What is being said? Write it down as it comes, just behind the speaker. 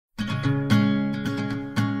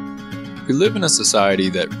We live in a society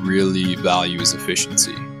that really values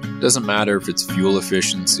efficiency. It doesn't matter if it's fuel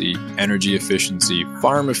efficiency, energy efficiency,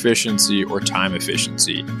 farm efficiency, or time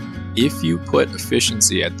efficiency. If you put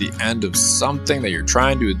efficiency at the end of something that you're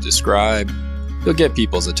trying to describe, you'll get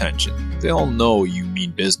people's attention. They'll know you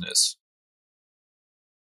mean business.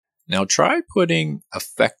 Now try putting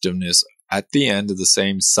effectiveness at the end of the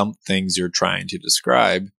same somethings you're trying to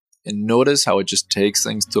describe, and notice how it just takes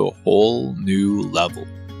things to a whole new level.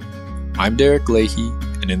 I'm Derek Leahy,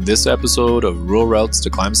 and in this episode of Rural Routes to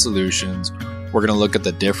Climate Solutions, we're going to look at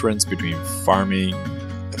the difference between farming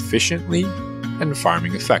efficiently and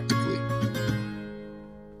farming effectively.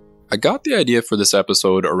 I got the idea for this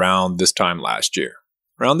episode around this time last year.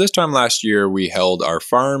 Around this time last year, we held our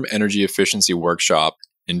farm energy efficiency workshop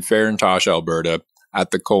in Farintosh, Alberta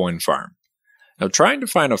at the Cohen Farm. Now, trying to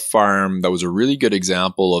find a farm that was a really good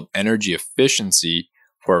example of energy efficiency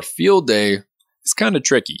for a field day is kind of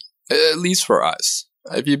tricky, at least for us.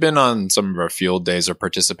 If you've been on some of our field days or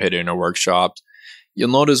participated in our workshops, you'll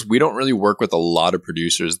notice we don't really work with a lot of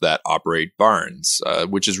producers that operate barns,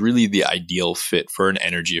 which is really the ideal fit for an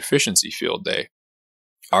energy efficiency field day.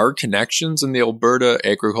 Our connections in the Alberta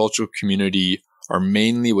agricultural community are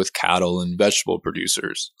mainly with cattle and vegetable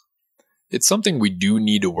producers. It's something we do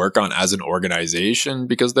need to work on as an organization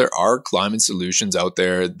because there are climate solutions out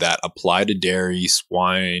there that apply to dairy,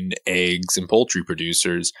 swine, eggs, and poultry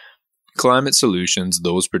producers. Climate solutions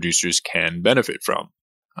those producers can benefit from.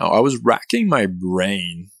 I was racking my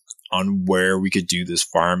brain on where we could do this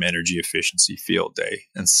farm energy efficiency field day,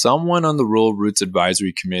 and someone on the Rural Routes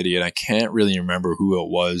Advisory Committee, and I can't really remember who it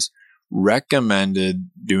was, recommended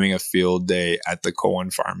doing a field day at the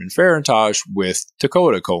Cohen Farm in Farintosh with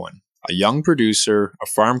Dakota Cohen, a young producer, a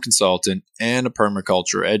farm consultant, and a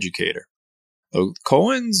permaculture educator. The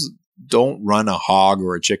Cohens don't run a hog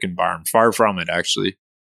or a chicken barn, far from it actually.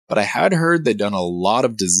 But I had heard they'd done a lot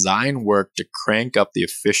of design work to crank up the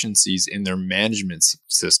efficiencies in their management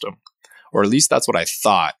system. Or at least that's what I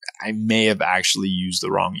thought. I may have actually used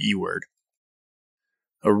the wrong E word.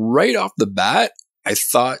 Right off the bat, I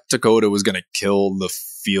thought Dakota was going to kill the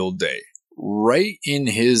field day. Right in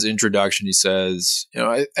his introduction, he says,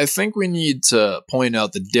 I think we need to point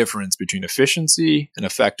out the difference between efficiency and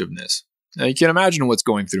effectiveness. Now, you can imagine what's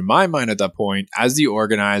going through my mind at that point. As the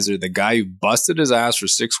organizer, the guy who busted his ass for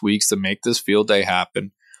 6 weeks to make this field day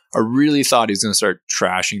happen, I really thought he was going to start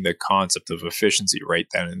trashing the concept of efficiency right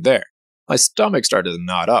then and there. My stomach started to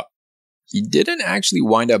knot up. He didn't actually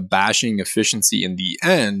wind up bashing efficiency in the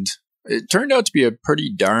end. It turned out to be a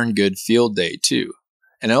pretty darn good field day too.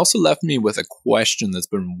 And it also left me with a question that's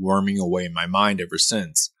been worming away in my mind ever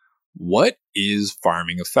since. What is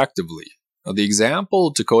farming effectively? Now, the example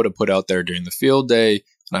Dakota put out there during the field day,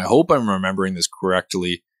 and I hope I'm remembering this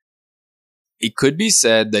correctly, it could be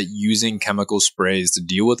said that using chemical sprays to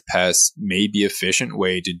deal with pests may be an efficient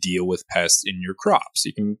way to deal with pests in your crops.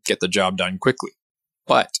 You can get the job done quickly.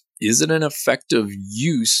 But is it an effective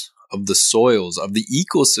use of the soils, of the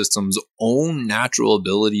ecosystem's own natural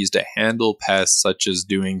abilities to handle pests, such as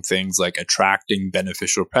doing things like attracting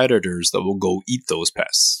beneficial predators that will go eat those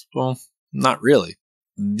pests? Well, not really.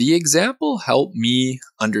 The example helped me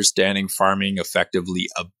understanding farming effectively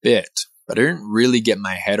a bit, but I didn't really get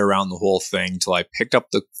my head around the whole thing till I picked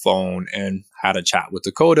up the phone and had a chat with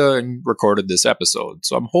Dakota and recorded this episode.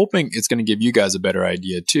 So I'm hoping it's going to give you guys a better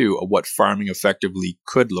idea too of what farming effectively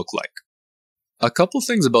could look like. A couple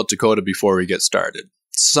things about Dakota before we get started.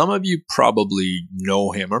 Some of you probably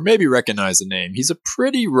know him or maybe recognize the name. He's a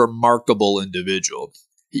pretty remarkable individual.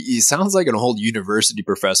 He sounds like an old university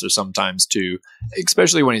professor sometimes too,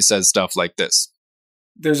 especially when he says stuff like this.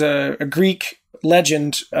 There's a Greek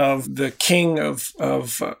legend of the king of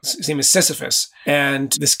his name is Sisyphus,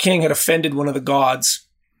 and this king had offended one of the gods,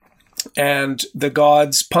 and the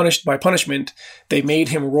gods punishment, they made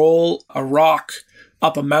him roll a rock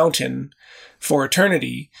up a mountain for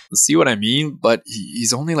eternity. See what I mean? But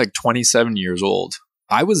he's only like 27 years old.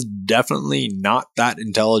 I was definitely not that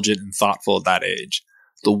intelligent and thoughtful at that age.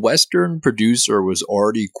 The Western producer was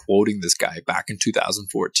already quoting this guy back in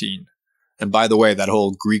 2014. And by the way, that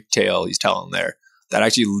whole Greek tale he's telling there, that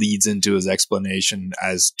actually leads into his explanation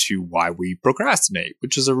as to why we procrastinate,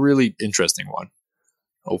 which is a really interesting one.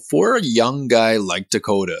 For a young guy like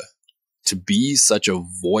Dakota to be such a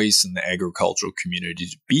voice in the agricultural community,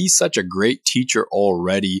 to be such a great teacher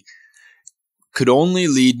already, could only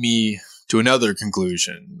lead me to another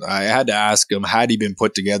conclusion. I had to ask him, had he been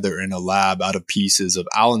put together in a lab out of pieces of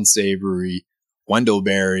Alan Savory, Wendell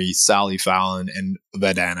Berry, Sally Fallon, and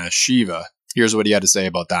Vedana Shiva? Here's what he had to say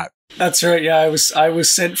about that. That's right. Yeah, I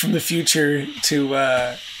was sent from the future to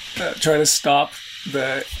try to stop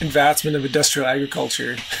the advancement of industrial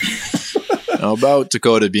agriculture. Now, about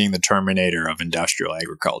Dakota being the terminator of industrial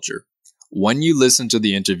agriculture. When you listen to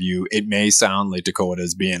the interview, it may sound like Dakota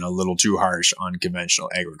is being a little too harsh on conventional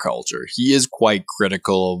agriculture. He is quite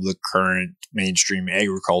critical of the current mainstream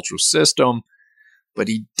agricultural system, but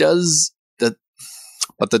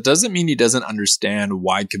that doesn't mean he doesn't understand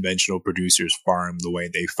why conventional producers farm the way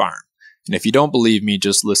they farm. And if you don't believe me,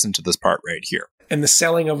 just listen to this part right here. And the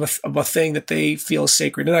selling of a thing that they feel is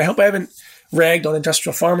sacred. And I hope I haven't ragged on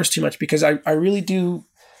industrial farmers too much, because I really do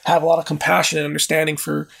have a lot of compassion and understanding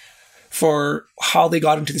for how they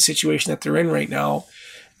got into the situation that they're in right now.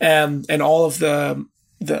 And all of the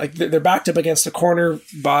they're backed up against the corner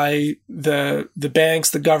by the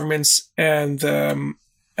banks, the governments, and the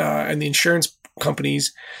insurance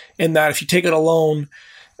companies, in that if you take out a loan,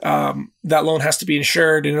 that loan has to be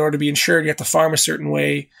insured. And in order to be insured, you have to farm a certain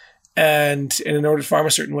way. And in order to farm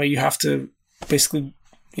a certain way, you have to basically,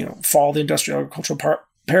 follow the industrial agricultural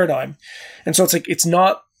paradigm. And so it's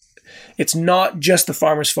not just the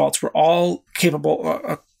farmer's fault. We're all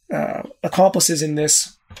capable accomplices in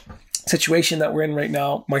this situation that we're in right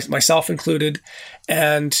now, myself included.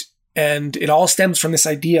 And it all stems from this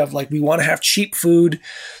idea of we want to have cheap food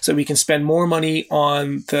so we can spend more money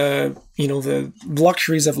on the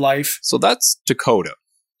luxuries of life. So that's Dakota.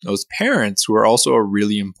 Those parents, who are also a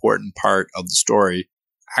really important part of the story,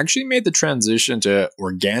 actually made the transition to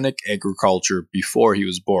organic agriculture before he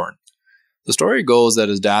was born. The story goes that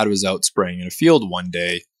his dad was out spraying in a field one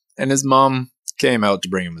day, and his mom came out to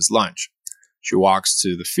bring him his lunch. She walks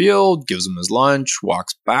to the field, gives him his lunch,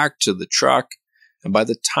 walks back to the truck, and by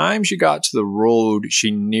the time she got to the road, she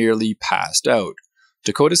nearly passed out.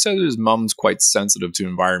 Dakota said his mom's quite sensitive to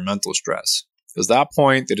environmental stress. At that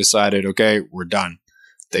point, they decided, okay, we're done.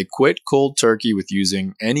 They quit cold turkey with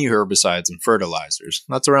using any herbicides and fertilizers.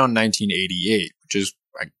 That's around 1988, which is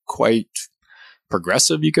quite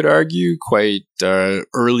progressive, you could argue, quite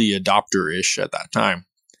early adopter-ish at that time.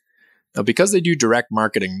 Now, because they do direct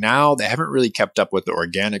marketing now, they haven't really kept up with the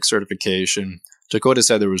organic certification. Dakota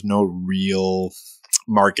said there was no real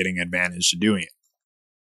marketing advantage to doing it.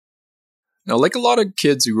 Now, like a lot of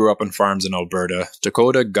kids who grew up on farms in Alberta,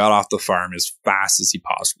 Dakota got off the farm as fast as he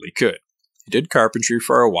possibly could. He did carpentry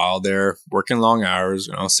for a while there, working long hours,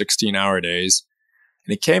 16-hour days.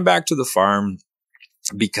 And he came back to the farm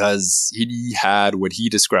because he had what he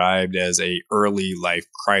described as a early life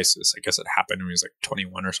crisis. I guess it happened when he was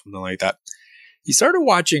 21 or something like that. He started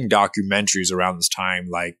watching documentaries around this time,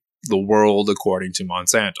 like The World According to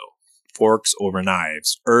Monsanto, Forks Over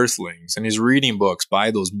Knives, Earthlings, and he's reading books by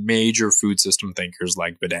those major food system thinkers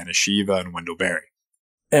like Vedanta Shiva and Wendell Berry.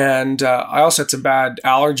 And I also had some bad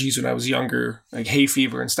allergies when I was younger, like hay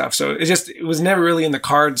fever and stuff. So it was never really in the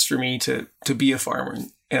cards for me to be a farmer,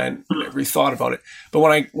 and I never really thought about it. But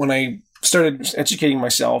when I started educating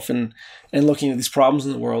myself and looking at these problems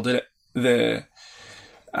in the world, the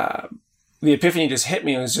epiphany just hit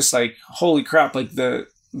me. It was just like, holy crap! The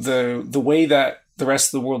way that the rest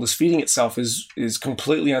of the world is feeding itself is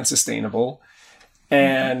completely unsustainable,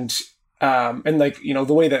 and the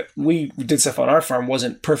way that we did stuff on our farm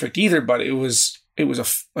wasn't perfect either, but it was a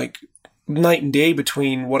night and day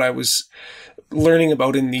between what I was learning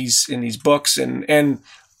about in these books, and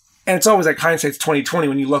it's always like hindsight's 20/20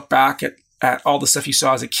 when you look back at all the stuff you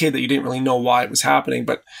saw as a kid that you didn't really know why it was happening,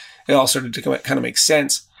 but it all started to kind of make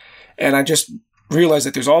sense. And I just realized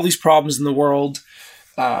that there's all these problems in the world.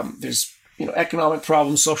 There's economic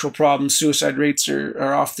problems, social problems, suicide rates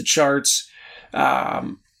are off the charts.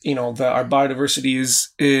 Our biodiversity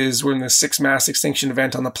is we're in the 6th mass extinction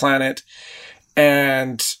event on the planet,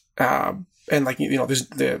 and there's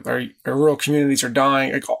our rural communities are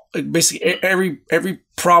dying. Basically every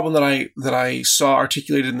problem that I saw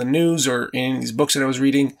articulated in the news or in these books that I was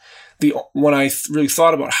reading, when I really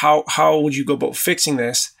thought about how would you go about fixing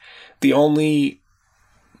this, the only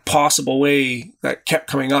possible way that kept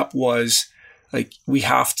coming up was we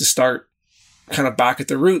have to start kind of back at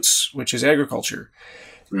the roots, which is agriculture.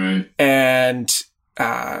 Right. And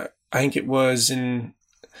I think it was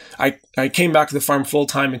I came back to the farm full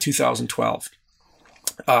time in 2012.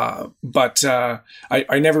 But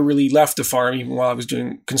I never really left the farm. Even while I was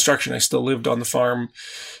doing construction, I still lived on the farm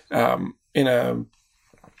renting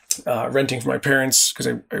from my parents, because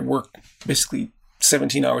I worked basically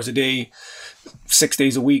 17 hours a day, 6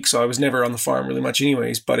 days a week. So I was never on the farm really much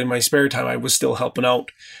anyways. But in my spare time, I was still helping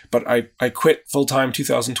out. But I quit full time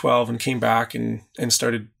 2012 and came back and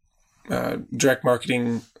started direct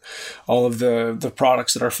marketing all of the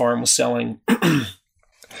products that our farm was selling.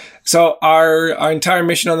 So our entire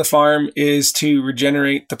mission on the farm is to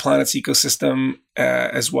regenerate the planet's ecosystem,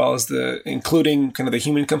 as well as including kind of the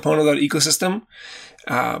human component of that ecosystem.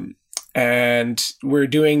 And we're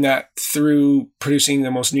doing that through producing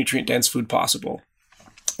the most nutrient-dense food possible.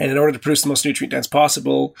 And in order to produce the most nutrient-dense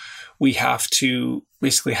possible, we have to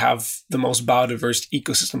basically have the most biodiverse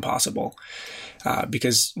ecosystem possible,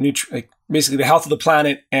 because basically the health of the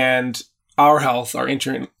planet and our health are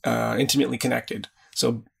intimately connected.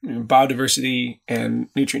 So biodiversity and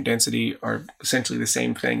nutrient density are essentially the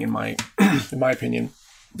same thing in my opinion.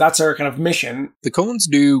 That's our kind of mission. The Cones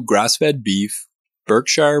do grass-fed beef,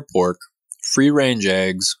 Berkshire pork, free-range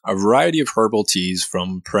eggs, a variety of herbal teas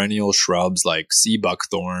from perennial shrubs like sea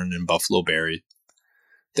buckthorn and buffalo berry.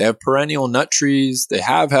 They have perennial nut trees, they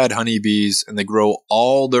have had honeybees, and they grow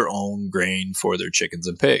all their own grain for their chickens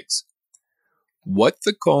and pigs. What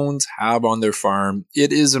the Cones have on their farm,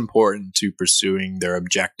 it is important to pursuing their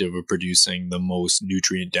objective of producing the most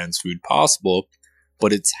nutrient-dense food possible,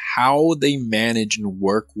 but it's how they manage and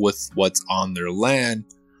work with what's on their land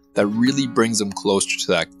that really brings them closer to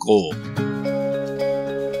that goal.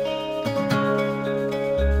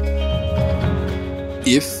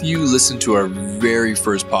 If you listen to our very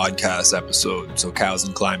first podcast episode, So Cows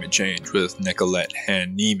and Climate Change, with Nicolette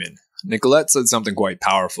Neiman, Nicolette said something quite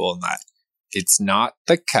powerful in that. It's not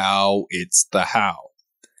the cow, it's the how.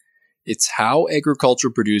 It's how agriculture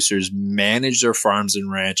producers manage their farms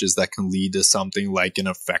and ranches that can lead to something like an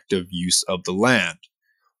effective use of the land.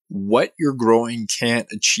 What you're growing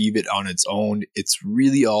can't achieve it on its own. It's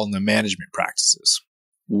really all in the management practices,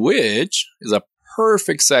 which is a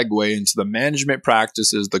perfect segue into the management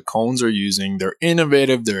practices the Cones are using. They're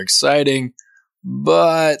innovative, they're exciting,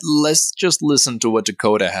 but let's just listen to what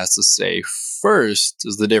Dakota has to say. First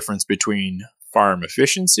is the difference between farm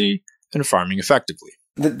efficiency and farming effectively.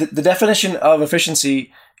 The definition of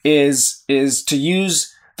efficiency is to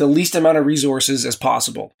use the least amount of resources as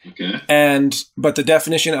possible. Okay. But the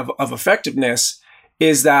definition of effectiveness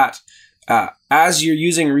is that as you're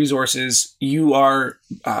using resources, you are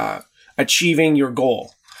achieving your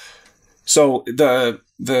goal. So the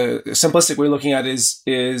simplistic way of looking at it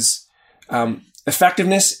is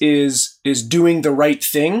effectiveness is doing the right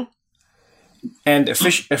thing, and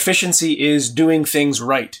efficiency is doing things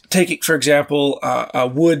right. Take, for example, a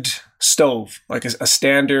wood stove, like a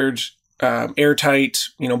standard airtight,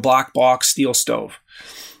 black box steel stove.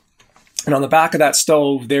 And on the back of that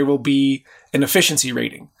stove, there will be an efficiency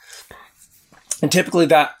rating. And typically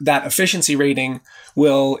that efficiency rating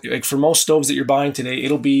will, like for most stoves that you're buying today,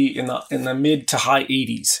 it'll be in the mid to high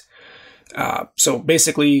 80s. So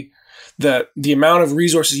basically the amount of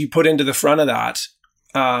resources you put into the front of that,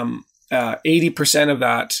 80% of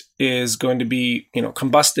that is going to be,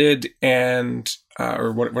 combusted and,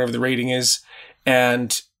 or whatever the rating is.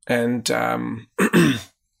 And the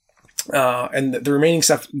remaining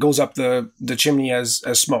stuff goes up the chimney as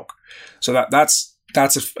smoke. So that's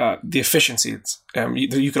the efficiency.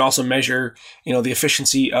 You can also measure, the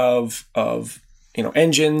efficiency of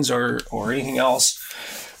engines or anything else.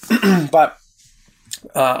 But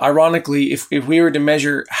ironically, if we were to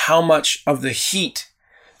measure how much of the heat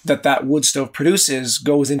that wood stove produces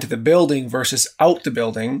goes into the building versus out the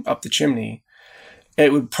building, up the chimney,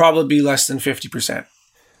 it would probably be less than 50%.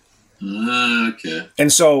 Okay.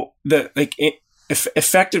 And so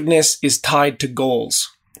effectiveness is tied to goals,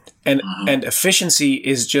 and efficiency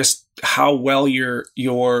is just how well you're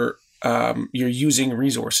using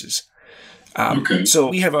resources. Okay. So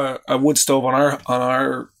we have a wood stove on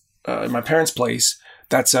our my parents' place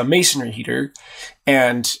that's a masonry heater,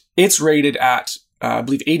 and it's rated at I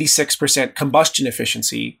believe 86% combustion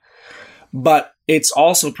efficiency, but it's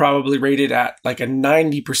also probably rated at like a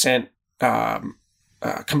 90%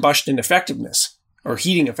 combustion effectiveness or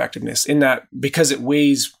heating effectiveness, in that because it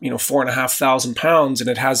weighs 4,500 pounds and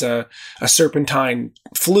it has a serpentine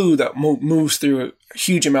flue that moves through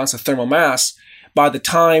huge amounts of thermal mass. By the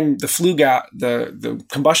time the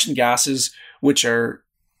combustion gases, which are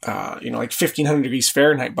like 1,500 degrees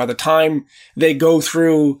Fahrenheit, by the time they go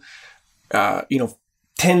through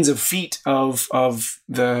tens of feet of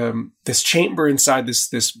this chamber inside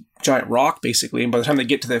this giant rock, basically, and by the time they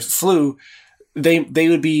get to the flue, they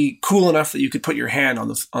would be cool enough that you could put your hand on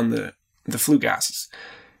the flue gases.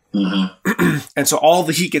 Mm-hmm. And so all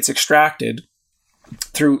the heat gets extracted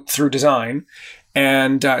through design,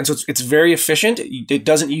 and so it's very efficient. It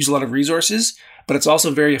doesn't use a lot of resources, but it's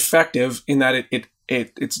also very effective in that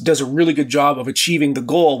it does a really good job of achieving the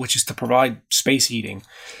goal, which is to provide space heating.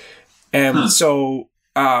 And so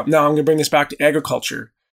now I'm going to bring this back to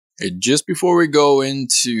agriculture. Hey, just before we go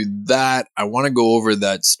into that, I want to go over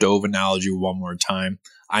that stove analogy one more time.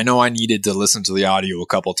 I know I needed to listen to the audio a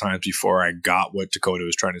couple times before I got what Dakota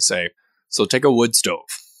was trying to say. So take a wood stove.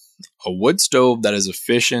 A wood stove that is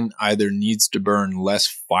efficient either needs to burn less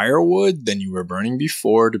firewood than you were burning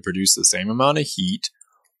before to produce the same amount of heat,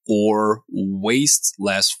 or wastes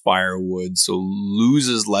less firewood, so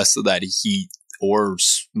loses less of that heat or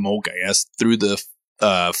smoke, I guess, through the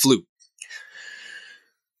flue.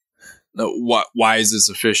 Now, why is this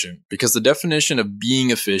efficient? Because the definition of being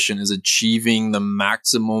efficient is achieving the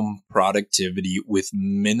maximum productivity with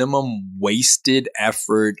minimum wasted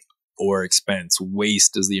effort or expense.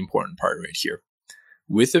 Waste is the important part right here.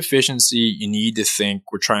 With efficiency, you need to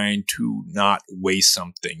think we're trying to not waste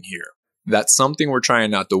something here. That's something we're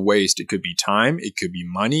trying not to waste. It could be time, it could be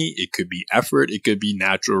money, it could be effort, it could be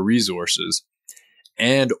natural resources.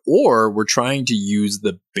 Or we're trying to use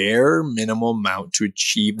the bare minimum amount to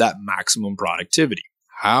achieve that maximum productivity.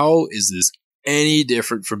 How is this any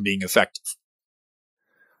different from being effective?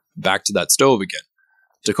 Back to that stove again.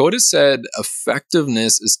 Dakota said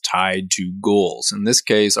effectiveness is tied to goals. In this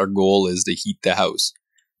case, our goal is to heat the house.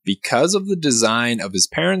 Because of the design of his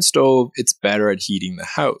parents' stove, it's better at heating the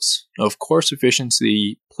house. Now, of course,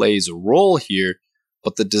 efficiency plays a role here,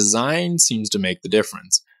 but the design seems to make the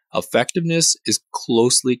difference. Effectiveness is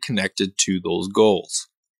closely connected to those goals.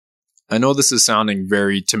 I know this is sounding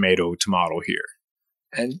very tomato here.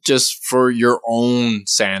 And just for your own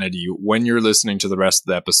sanity, when you're listening to the rest of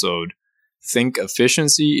the episode, think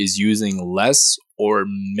efficiency is using less or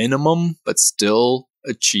minimum, but still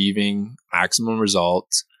achieving maximum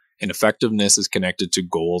results, and effectiveness is connected to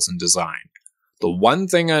goals and design. The one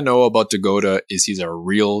thing I know about Dakota is he's a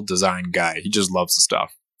real design guy. He just loves the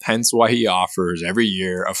stuff. Hence why he offers every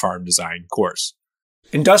year a farm design course.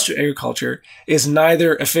 Industrial agriculture is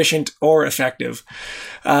neither efficient or effective.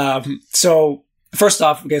 So first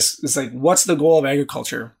off, I guess it's like, what's the goal of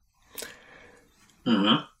agriculture?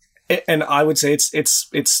 Uh-huh. And I would say it's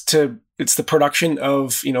the production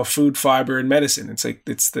of, food, fiber, and medicine. It's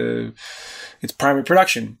primary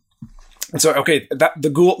production. And so, okay, the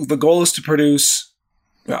goal is to produce,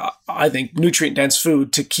 I think, nutrient dense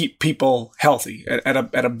food to keep people healthy at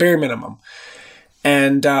a bare minimum.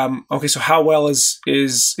 And okay, so how well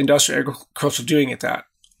is industrial agriculture doing at that?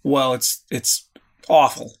 Well, it's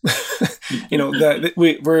awful. We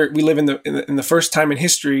live in the first time in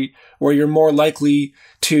history where you're more likely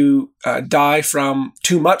to die from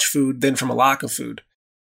too much food than from a lack of food.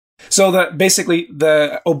 So that basically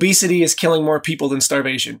the obesity is killing more people than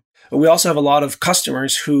starvation. But we also have a lot of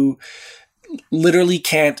customers who literally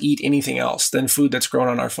can't eat anything else than food that's grown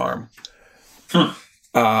on our farm.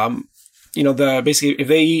 Basically if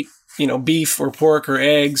they eat, beef or pork or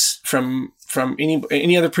eggs from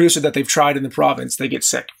any other producer that they've tried in the province, they get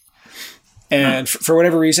sick. And for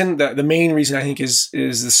whatever reason, the main reason I think is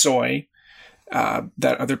the soy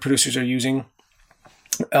that other producers are using.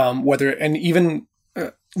 We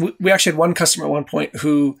actually had one customer at one point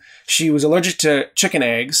who she was allergic to chicken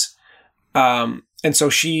eggs. And so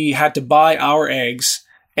she had to buy our eggs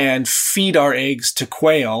and feed our eggs to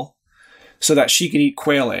quail so that she could eat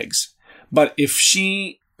quail eggs. But if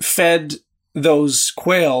she fed those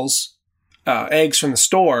quails eggs from the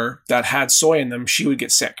store that had soy in them, she would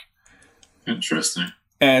get sick. Interesting.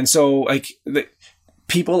 And so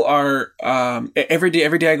people are, every day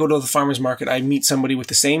I go to the farmer's market, I meet somebody with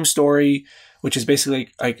the same story, which is basically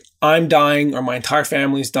like I'm dying or my entire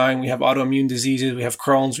family is dying. We have autoimmune diseases. We have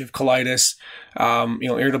Crohn's, we have colitis,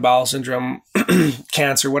 irritable bowel syndrome,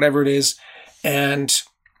 cancer, whatever it is. And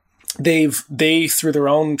they through their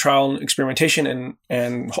own trial and experimentation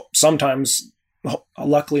and sometimes,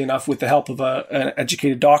 luckily enough, with the help of an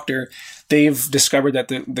educated doctor, they've discovered that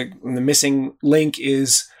the missing link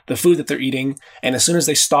is the food that they're eating. And as soon as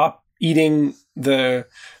they stop eating the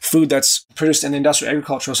food that's produced in the industrial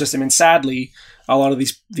agricultural system, and sadly, a lot of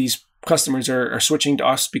these customers are switching to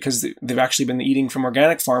us because they've actually been eating from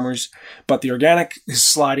organic farmers, but the organic is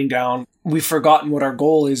sliding down. We've forgotten what our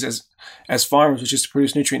goal is as farmers, which is to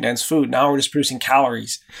produce nutrient-dense food. Now we're just producing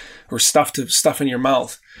calories or stuff to stuff in your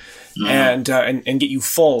mouth and get you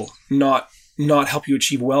full, not help you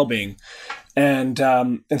achieve well-being. And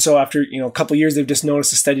so after a couple of years, they've just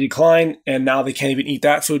noticed a steady decline, and now they can't even eat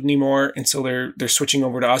that food anymore. And so they're switching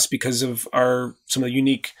over to us because of some of the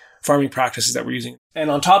unique farming practices that we're using.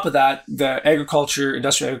 And on top of that, the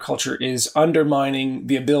industrial agriculture is undermining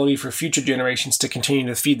the ability for future generations to continue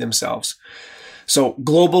to feed themselves. So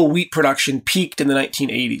global wheat production peaked in the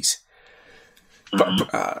 1980s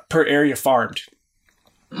per area farmed.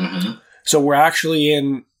 Mm-hmm. So we're actually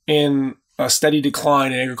in a steady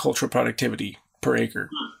decline in agricultural productivity per acre.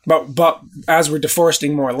 But as we're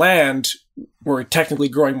deforesting more land, we're technically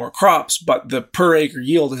growing more crops, but the per acre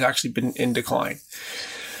yield has actually been in decline.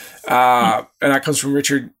 And that comes from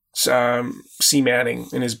Richard C. Manning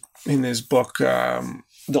in his book, The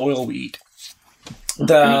Oil We Eat.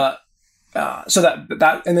 That's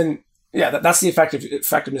the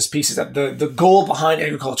effectiveness piece, is that the goal behind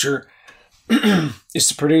agriculture is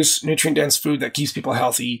to produce nutrient-dense food that keeps people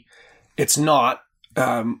healthy. It's not.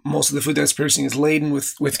 Most of the food that's producing is laden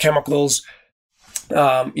with chemicals.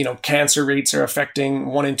 Cancer rates are affecting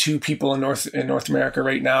 1 in 2 people in North America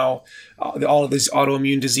right now. All of these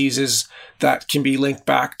autoimmune diseases that can be linked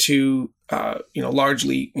back to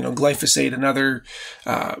largely glyphosate and other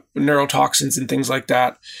neurotoxins and things like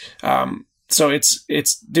that. So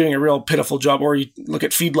it's doing a real pitiful job. Or you look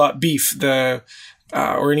at feedlot beef,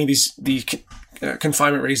 or any of these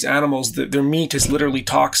confinement raised animals, their meat is literally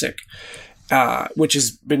toxic. Which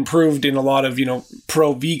has been proved in a lot of,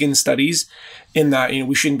 pro-vegan studies, in that,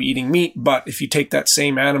 we shouldn't be eating meat. But if you take that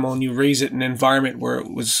same animal and you raise it in an environment where it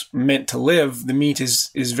was meant to live, the meat is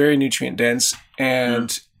very nutrient dense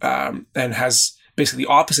and has basically the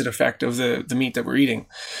opposite effect of the meat that we're eating.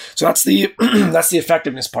 So that's the that's the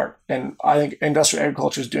effectiveness part. And I think industrial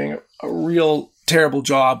agriculture is doing a real terrible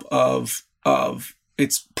job of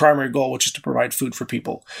its primary goal, which is to provide food for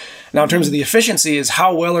people. Now, in terms of the efficiency, is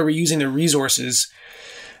how well are we using the resources?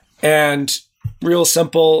 And real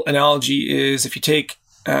simple analogy is, if you take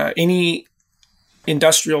any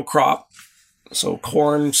industrial crop, so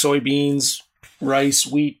corn, soybeans, rice,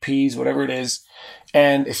 wheat, peas, whatever it is,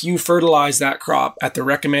 and if you fertilize that crop at the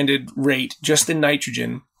recommended rate, just in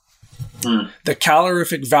nitrogen, the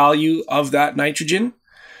calorific value of that nitrogen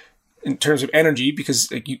in terms of energy, because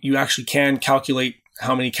you actually can calculate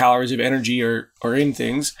how many calories of energy are in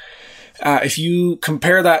things. If you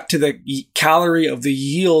compare that to the calorie of the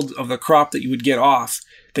yield of the crop that you would get off,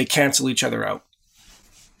 they cancel each other out.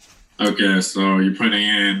 Okay, so you're putting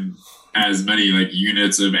in as many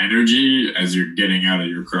units of energy as you're getting out of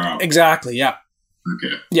your crop. Exactly. Yeah.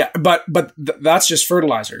 Okay. Yeah, but that's just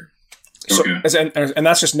fertilizer. So, okay. And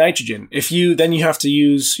that's just nitrogen. Then you have to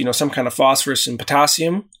use some kind of phosphorus and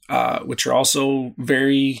potassium, which are also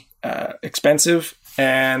very expensive.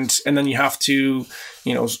 And then you have to,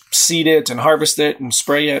 seed it and harvest it and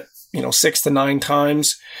spray it, 6 to 9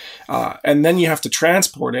 times. And then you have to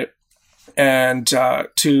transport it and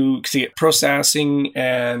to get processing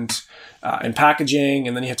and packaging.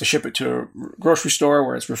 And then you have to ship it to a grocery store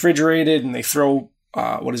where it's refrigerated, and they throw,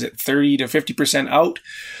 30 to 50% out.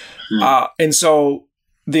 And so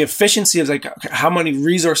the efficiency of how many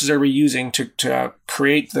resources are we using to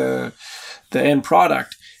create the end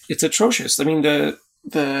product? It's atrocious. I mean,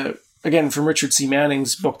 again, from Richard C.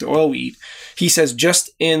 Manning's book, The Oil We Eat, he says just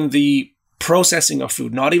in the processing of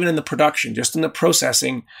food, not even in the production, just in the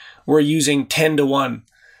processing, we're using 10 to 1.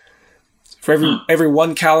 For every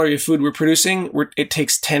 1 calorie of food we're producing, it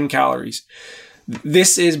takes 10 calories.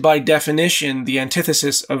 This is by definition the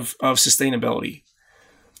antithesis of sustainability.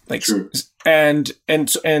 True. And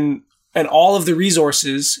all of the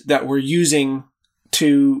resources that we're using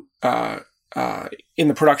to in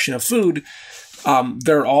the production of food,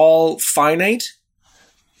 they're all finite,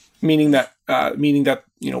 meaning that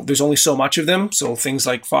there's only so much of them. So things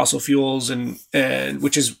like fossil fuels and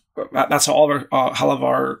that's how all of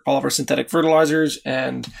our synthetic fertilizers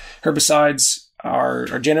and herbicides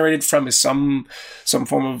are generated from, is some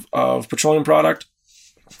form of petroleum product.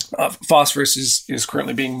 Phosphorus is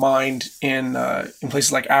currently being mined in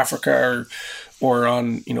places like Africa or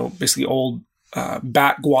on basically old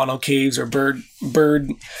bat guano caves or bird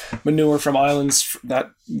manure from islands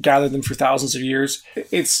that gather them for thousands of years.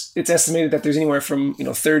 It's estimated that there's anywhere from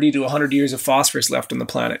 30 to 100 years of phosphorus left on the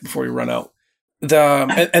planet before we run out.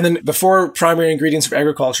 And then the 4 primary ingredients of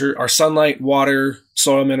agriculture are sunlight, water,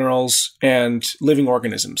 soil minerals, and living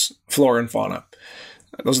organisms, flora and fauna.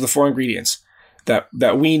 Those are the 4 ingredients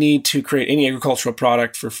that we need to create any agricultural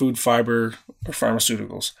product for food, fiber, or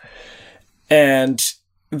pharmaceuticals. And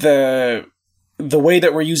the way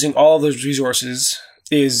that we're using all of those resources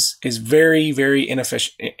is very, very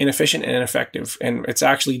inefficient and ineffective. And it's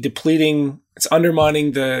actually depleting, it's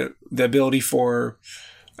undermining the ability for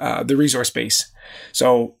the resource base.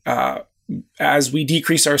 So as we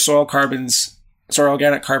decrease our soil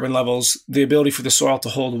organic carbon levels, the ability for the soil to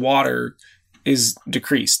hold water is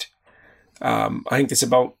decreased. I think it's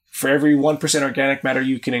about, for every 1% organic matter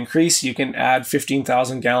you can increase, you can add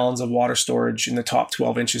 15,000 gallons of water storage in the top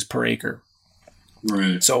 12 inches per acre.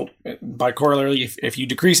 Right. So by corollary, if you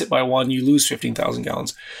decrease it by 1, you lose 15,000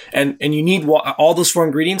 gallons. And you need all those 4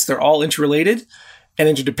 ingredients. They're all interrelated and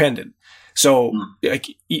interdependent. So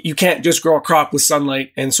you can't just grow a crop with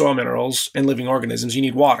sunlight and soil minerals and living organisms. You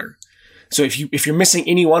need water. So if you're missing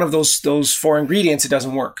any one of those 4 ingredients, it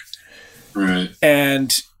doesn't work. Right.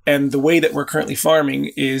 And the way that we're currently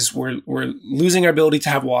farming is we're losing our ability to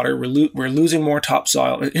have water. We're losing more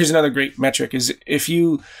topsoil. Here's another great metric: is if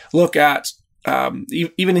you look at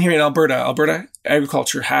even here in Alberta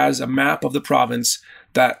agriculture has a map of the province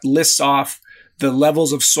that lists off the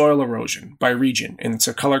levels of soil erosion by region, and it's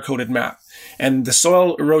a color-coded map. And the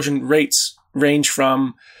soil erosion rates range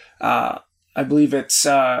from, I believe it's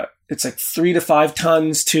like 3 to 5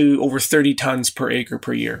 tons to over 30 tons per acre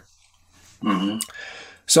per year. Mm-hmm.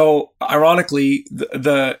 So, ironically,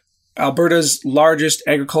 the Alberta's largest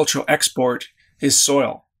agricultural export is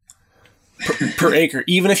soil per acre,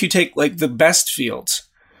 even if you take like the best fields.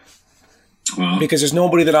 Wow. Because there's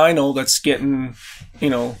nobody that I know that's getting,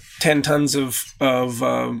 10 tons of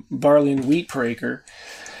barley and wheat per acre.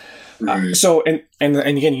 Right. So, and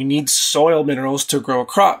again, you need soil minerals to grow a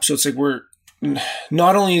crop. So it's like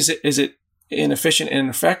not only is it inefficient and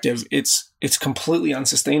ineffective, it's completely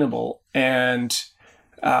unsustainable. And,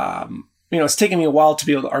 it's taken me a while to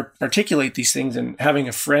be able to articulate these things, and having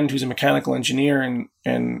a friend who's a mechanical engineer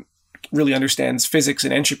and really understands physics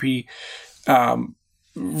and entropy,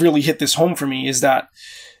 really hit this home for me. Is that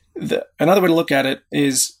another way to look at it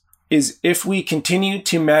is if we continue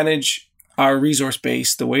to manage our resource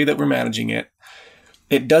base the way that we're managing it,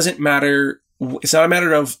 it doesn't matter. It's not a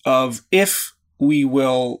matter of if we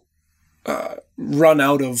will run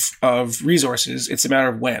out of resources. It's a matter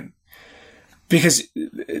of when. Because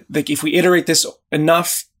like if we iterate this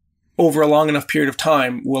enough over a long enough period of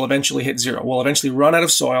time, we'll eventually hit zero. We'll eventually run out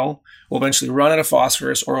of soil. We'll eventually run out of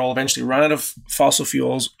phosphorus, or we'll eventually run out of fossil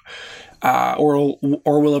fuels, or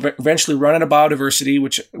we'll eventually run out of biodiversity,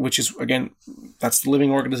 which is, again, that's the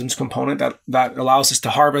living organisms component that allows us to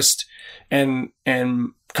harvest and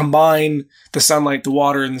combine the sunlight, the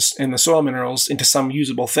water, and the soil minerals into some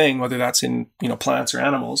usable thing, whether that's in plants or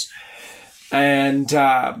animals, and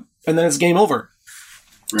then it's game over.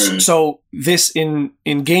 Right. So this in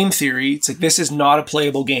game theory, it's like this is not a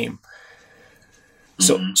playable game.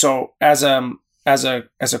 So as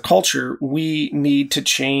a culture, we need to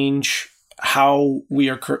change how we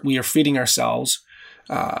are feeding ourselves.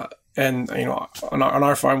 And on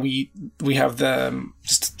our farm, we have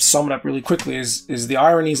just to sum it up really quickly is the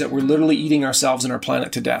irony is that we're literally eating ourselves and our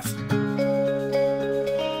planet to death.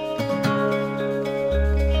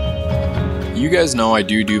 You guys know I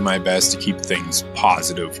do my best to keep things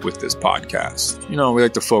positive with this podcast. We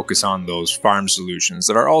like to focus on those farm solutions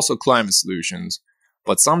that are also climate solutions,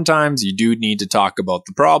 but sometimes you do need to talk about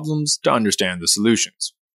the problems to understand the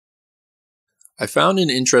solutions. I found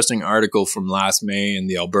an interesting article from last May in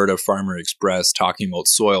the Alberta Farmer Express talking about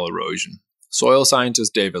soil erosion. Soil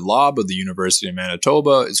scientist David Lobb of the University of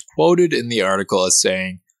Manitoba is quoted in the article as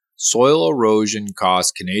saying, "Soil erosion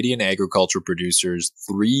costs Canadian agriculture producers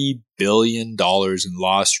 $3 billion in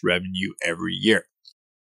lost revenue every year."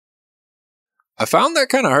 I found that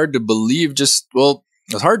kind of hard to believe, it's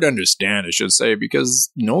hard to understand, I should say,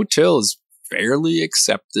 because no-till is fairly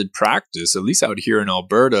accepted practice, at least out here in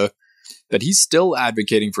Alberta, but he's still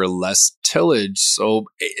advocating for less tillage, so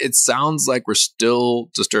it sounds like we're still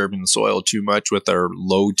disturbing the soil too much with our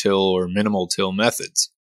low-till or minimal-till methods.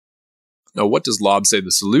 Now, what does Lobb say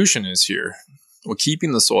the solution is here? Well,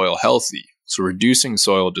 keeping the soil healthy, so reducing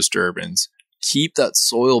soil disturbance, keep that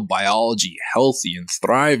soil biology healthy and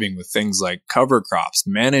thriving with things like cover crops,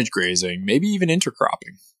 managed grazing, maybe even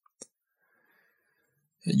intercropping.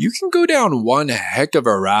 You can go down one heck of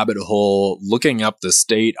a rabbit hole looking up the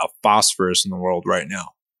state of phosphorus in the world right now.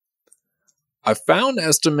 I found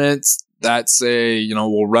estimates that say,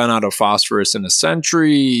 we'll run out of phosphorus in a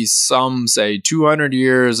century. Some say 200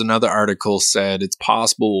 years. Another article said it's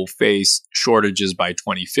possible we'll face shortages by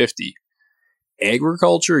 2050.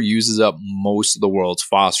 Agriculture uses up most of the world's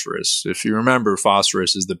phosphorus. If you remember,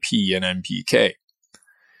 phosphorus is the P in NPK.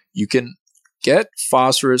 You can get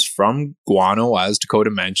phosphorus from guano, as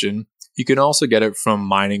Dakota mentioned. You can also get it from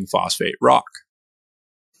mining phosphate rock.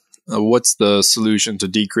 What's the solution to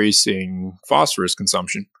decreasing phosphorus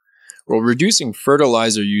consumption? Well, reducing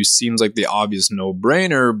fertilizer use seems like the obvious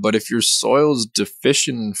no-brainer, but if your soil's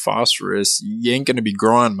deficient in phosphorus, you ain't going to be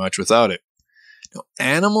growing much without it. Now,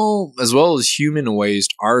 animal as well as human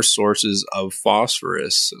waste are sources of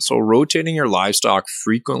phosphorus, so rotating your livestock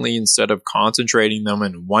frequently instead of concentrating them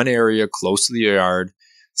in one area close to the yard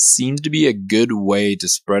seems to be a good way to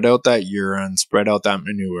spread out that urine, spread out that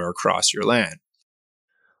manure across your land.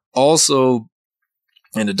 Also,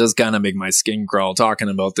 and it does kind of make my skin crawl talking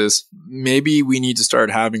about this, maybe we need to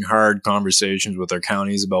start having hard conversations with our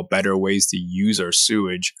counties about better ways to use our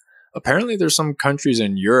sewage. Apparently, there's some countries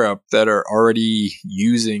in Europe that are already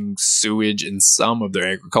using sewage in some of their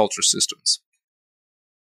agriculture systems.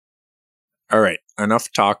 All right,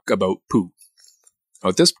 enough talk about poo.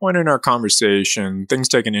 At this point in our conversation, things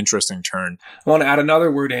take an interesting turn. I want to add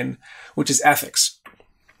another word in, which is ethics.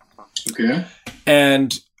 Okay.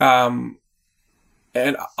 And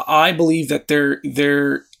I believe that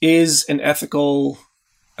there is an ethical,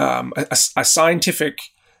 a scientific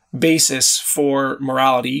basis for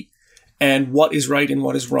morality and what is right and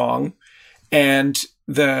what is wrong. And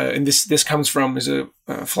this comes from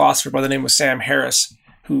a philosopher by the name of Sam Harris,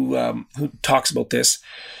 who talks about this.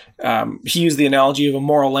 He used the analogy of a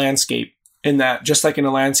moral landscape, in that just like in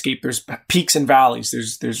a landscape, there's peaks and valleys,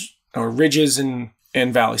 there's ridges and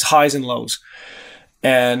valleys, highs and lows,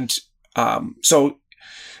 and so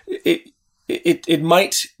it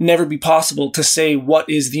might never be possible to say what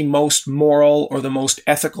is the most moral or the most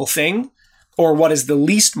ethical thing, or what is the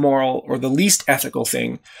least moral or the least ethical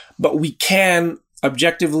thing, but we can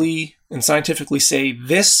objectively and scientifically say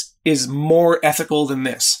this is more ethical than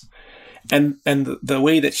this. And the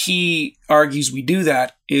way that he argues we do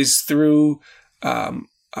that is through the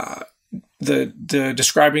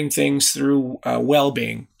describing things through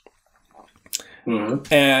well-being,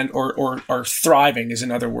 and or thriving is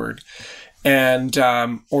another word, and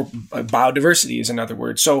or biodiversity is another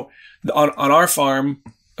word. So on our farm,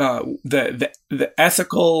 the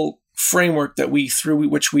ethical framework that through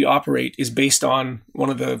which we operate is based on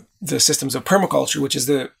one of the systems of permaculture, which is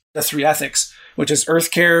the three ethics, which is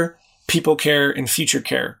earth care, people care, and future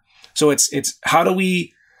care. So it's how do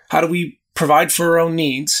we provide for our own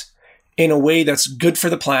needs in a way that's good for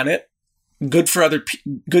the planet, good for other,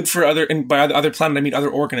 and by other planet I mean other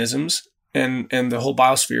organisms and the whole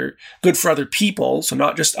biosphere, good for other people, so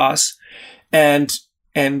not just us, and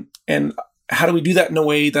how do we do that in a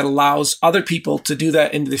way that allows other people to do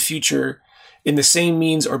that into the future in the same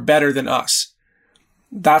means or better than us?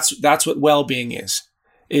 That's what well-being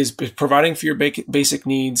is providing for your basic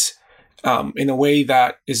needs in a way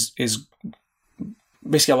that is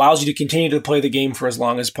basically allows you to continue to play the game for as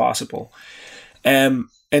long as possible. And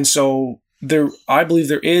so I believe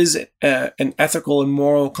there is an ethical and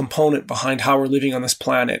moral component behind how we're living on this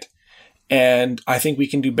planet, and I think we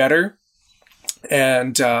can do better.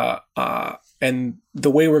 And the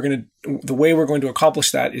way we're going to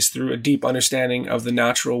accomplish that is through a deep understanding of the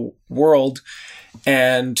natural world,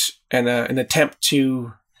 and an attempt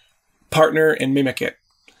to partner and mimic it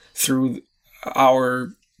through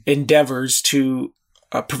our endeavors to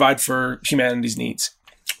provide for humanity's needs.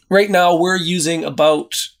 Right now, we're using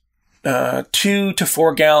about 2 to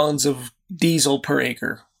 4 gallons of diesel per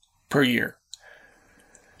acre per year.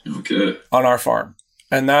 Okay. On our farm,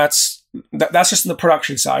 and that's just in the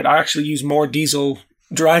production side. I actually use more diesel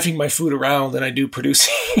driving my food around than I do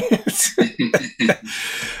producing it.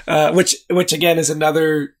 Which again is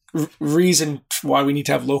another reason why we need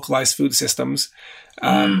to have localized food systems.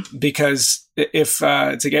 Because if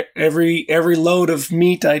to get every load of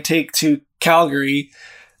meat I take to Calgary,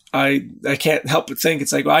 I can't help but think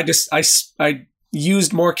it's like, well, I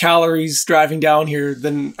used more calories driving down here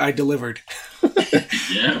than I delivered.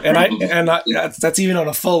 Yeah, and that's even on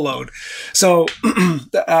a full load. So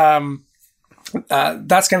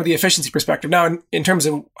that's kind of the efficiency perspective. Now, in terms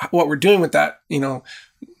of what we're doing with that, 2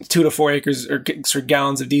 to 4 acres or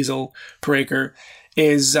gallons of diesel per acre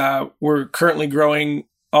is we're currently growing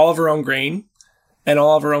all of our own grain and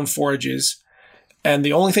all of our own forages. And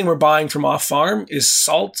the only thing we're buying from off farm is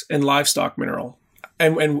salt and livestock mineral.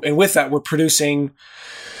 And with that, we're producing,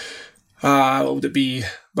 what would it be?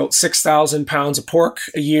 About 6,000 pounds of pork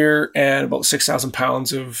a year and about 6,000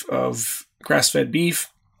 pounds of grass-fed beef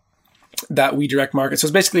that we direct market. So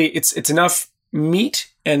it's basically, it's enough meat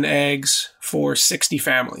and eggs for 60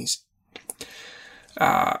 families.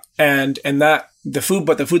 And that the food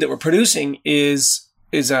that we're producing is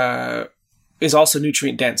also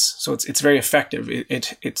nutrient dense. So it's very effective.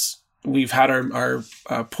 We've had our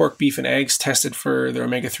pork, beef, and eggs tested for their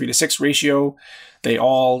omega-3 to 6 ratio. They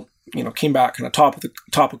all, came back kind of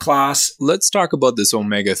top of class. Let's talk about this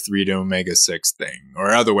omega-3 to omega-6 thing,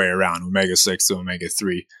 or other way around, omega-6 to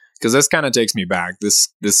omega-3, because this kind of takes me back. This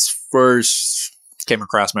first came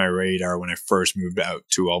across my radar when I first moved out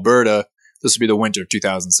to Alberta. This would be the winter of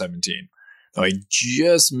 2017. Now, I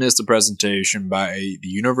just missed a presentation by the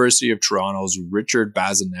University of Toronto's Richard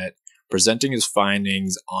Bazinet presenting his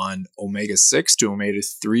findings on omega-6 to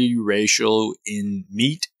omega-3 ratio in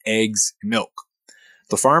meat, eggs, and milk.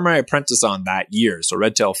 The farm I apprenticed on that year, so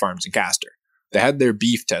Redtail Farms in Castor, they had their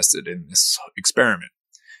beef tested in this experiment.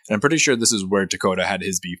 And I'm pretty sure this is where Dakota had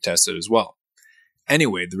his beef tested as well.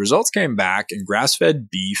 Anyway, the results came back, and grass-fed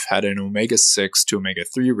beef had an omega-6 to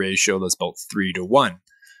omega-3 ratio that's about 3-1.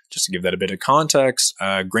 Just to give that a bit of context,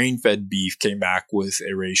 grain-fed beef came back with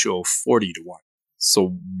a ratio of 40-1.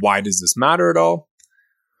 So why does this matter at all?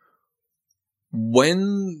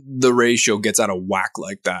 When the ratio gets out of whack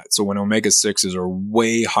like that, so when omega-6s are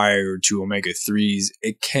way higher to omega-3s,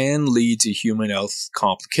 it can lead to human health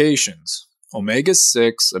complications.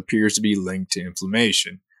 Omega-6 appears to be linked to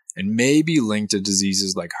inflammation and may be linked to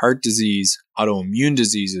diseases like heart disease, autoimmune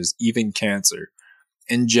diseases, even cancer.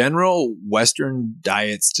 In general, Western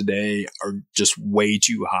diets today are just way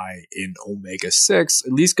too high in omega-6,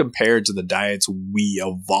 at least compared to the diets we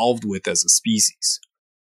evolved with as a species.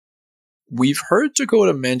 We've heard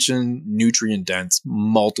Dakota mention nutrient dense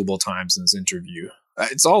multiple times in this interview.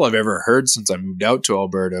 It's all I've ever heard since I moved out to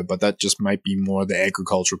Alberta, but that just might be more the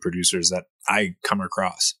agricultural producers that I come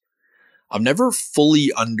across. I've never fully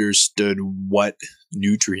understood what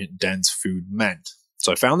nutrient dense food meant.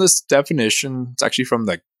 So I found this definition. It's actually from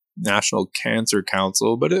the National Cancer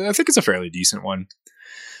Council, but I think it's a fairly decent one.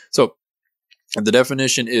 So the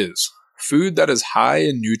definition is food that is high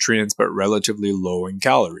in nutrients but relatively low in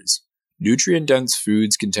calories. Nutrient-dense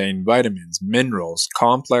foods contain vitamins, minerals,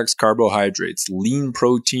 complex carbohydrates, lean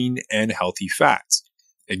protein, and healthy fats.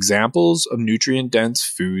 Examples of nutrient-dense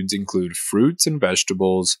foods include fruits and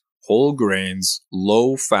vegetables, whole grains,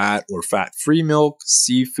 low-fat or fat-free milk,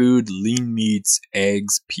 seafood, lean meats,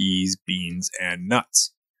 eggs, peas, beans, and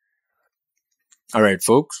nuts. All right,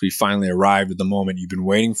 folks, we finally arrived at the moment you've been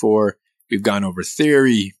waiting for. We've gone over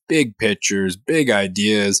theory, big pictures, big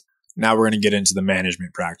ideas. Now we're going to get into the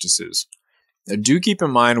management practices. Now, do keep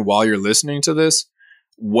in mind while you're listening to this,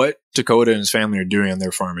 what Dakota and his family are doing on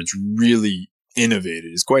their farm is really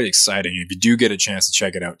innovative. It's quite exciting. If you do get a chance to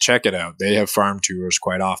check it out, check it out. They have farm tours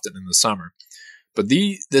quite often in the summer. But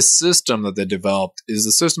this system that they developed is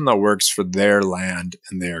the system that works for their land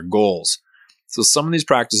and their goals. So some of these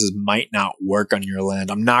practices might not work on your land.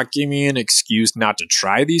 I'm not giving you an excuse not to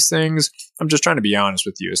try these things. I'm just trying to be honest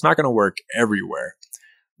with you. It's not going to work everywhere.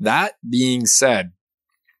 That being said,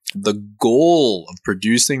 the goal of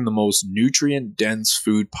producing the most nutrient-dense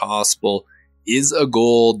food possible is a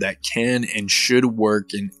goal that can and should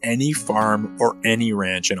work in any farm or any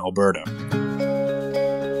ranch in Alberta.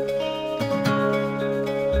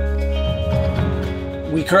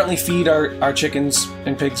 We currently feed our chickens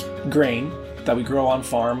and pigs grain that we grow on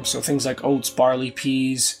farm. So things like oats, barley,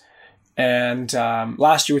 peas. And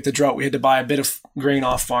last year with the drought, we had to buy a bit of grain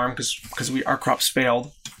off farm because our crops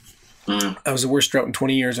failed. That was the worst drought in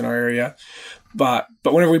 20 years in our area. But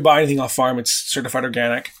whenever we buy anything off farm, it's certified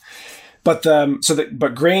organic. But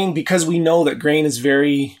grain, because we know that grain is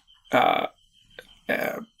very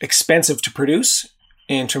expensive to produce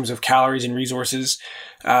in terms of calories and resources,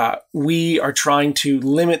 we are trying to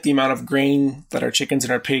limit the amount of grain that our chickens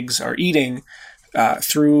and our pigs are eating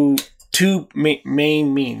through two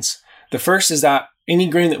main means. The first is that any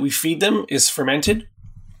grain that we feed them is fermented.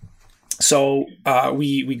 So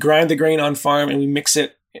we grind the grain on farm and we mix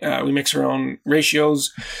it. We mix our own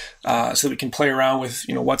ratios so that we can play around with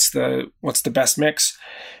what's the best mix,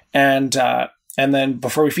 and then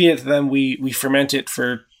before we feed it to them, we ferment it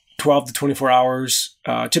for 12 to 24 hours,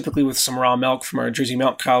 typically with some raw milk from our Jersey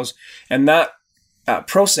milk cows, and that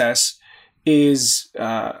process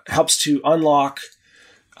helps to unlock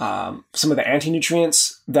some of the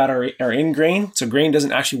anti-nutrients that are in grain. So grain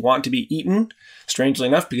doesn't actually want to be eaten, strangely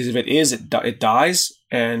enough, because if it is, it dies,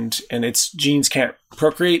 and its genes can't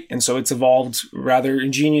procreate, and so it's evolved rather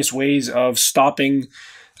ingenious ways of stopping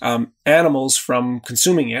animals from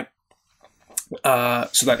consuming it,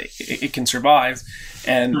 so that it can survive.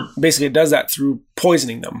 And basically, it does that through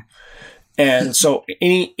poisoning them. And so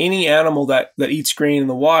any animal that eats grain in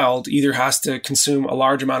the wild either has to consume a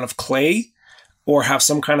large amount of clay or have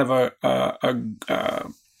some kind of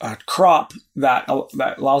a crop that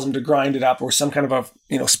allows them to grind it up, or some kind of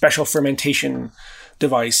a special fermentation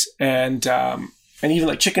device. And even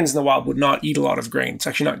like chickens in the wild would not eat a lot of grain. It's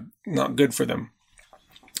actually not good for them.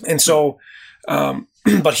 And so,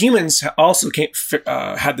 but humans also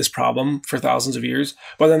had this problem for thousands of years,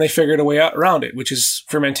 but then they figured a way around it, which is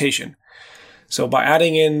fermentation. So by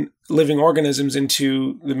adding in living organisms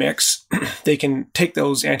into the mix, they can take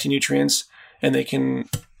those anti-nutrients and they can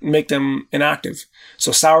make them inactive.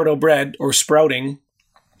 So sourdough bread or sprouting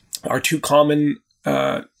are two common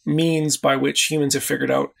means by which humans have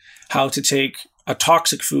figured out how to take a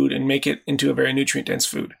toxic food and make it into a very nutrient-dense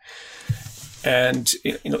food. And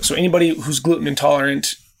so anybody who's gluten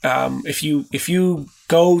intolerant if you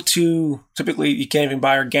go to, typically you can't even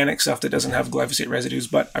buy organic stuff that doesn't have glyphosate residues.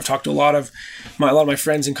 But I've talked to a lot of my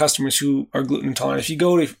friends and customers who are gluten intolerant. If you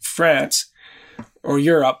go to France or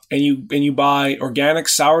Europe and you buy organic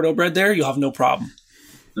sourdough bread there, you'll have no problem,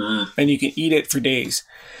 and you can eat it for days.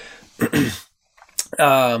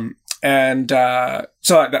 So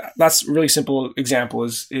that's a really simple example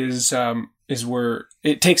is where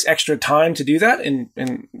it takes extra time to do that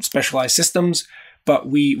in specialized systems, but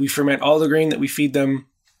we ferment all the grain that we feed them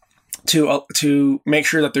to make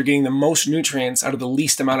sure that they're getting the most nutrients out of the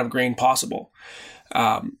least amount of grain possible.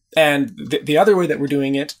 And the other way that we're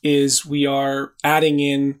doing it is we are adding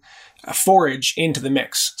in forage into the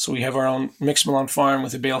mix. So we have our own mix mill on farm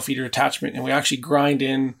with a bale feeder attachment, and we actually grind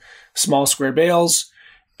in small square bales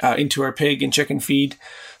into our pig and chicken feed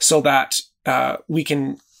so that we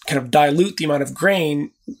can kind of dilute the amount of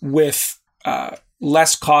grain with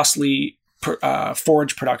less costly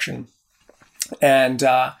forage production. And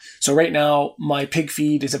so right now, my pig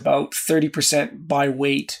feed is about 30% by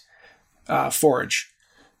weight forage.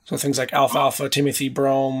 So things like alfalfa, timothy,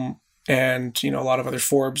 brome, and a lot of other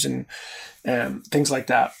forbs and things like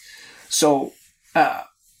that. So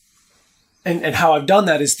and how I've done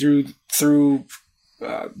that is through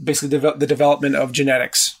basically the development of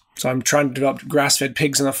genetics. So I'm trying to develop grass-fed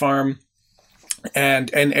pigs on the farm.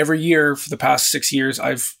 And every year for the past 6 years,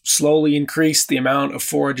 I've slowly increased the amount of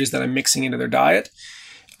forages that I'm mixing into their diet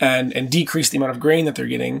and decreased the amount of grain that they're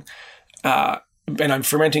getting. And I'm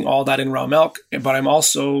fermenting all that in raw milk, but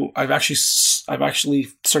I've actually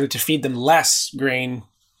started to feed them less grain.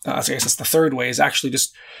 So I guess that's the third way, is actually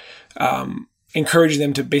just encouraging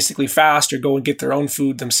them to basically fast or go and get their own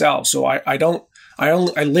food themselves. So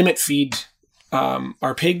I limit feed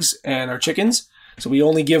our pigs and our chickens. So we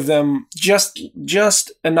only give them just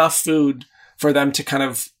enough food for them to kind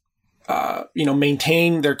of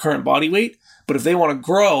maintain their current body weight. But if they want to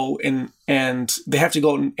grow and they have to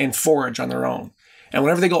go and forage on their own. And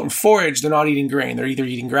whenever they go out and forage, they're not eating grain. They're either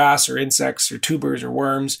eating grass or insects or tubers or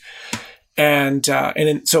worms.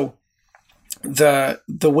 So the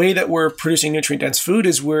way that we're producing nutrient-dense food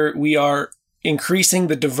is where we are increasing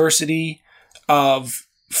the diversity of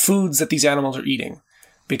foods that these animals are eating,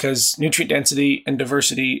 because nutrient density and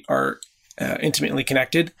diversity are intimately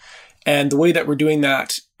connected. And the way that we're doing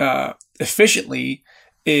that efficiently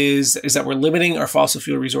is that we're limiting our fossil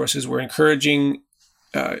fuel resources. We're encouraging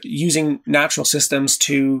using natural systems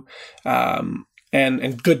to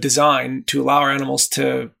and good design to allow our animals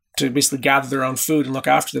to basically gather their own food and look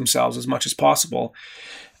after themselves as much as possible.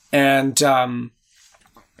 And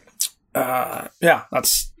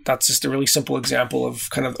that's just a really simple example of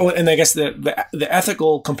kind of. Oh, and I guess the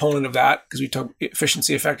ethical component of that, because we talk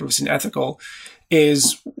efficiency, effectiveness, and ethical,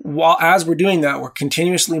 is as we're doing that, we're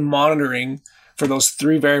continuously monitoring for those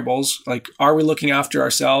three variables. Like, are we looking after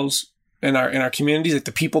ourselves in our communities, like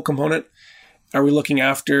the people component? Are we looking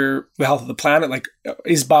after the health of the planet? Like,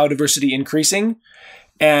 is biodiversity increasing?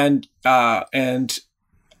 And are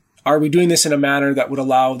we doing this in a manner that would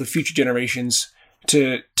allow the future generations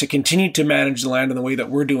to continue to manage the land in the way that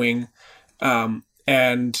we're doing,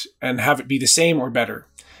 and have it be the same or better?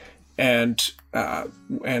 And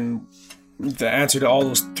the answer to all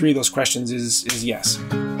those three of those questions is yes.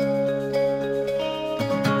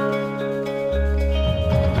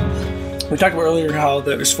 We talked about earlier how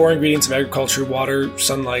there's 4 ingredients of agriculture: water,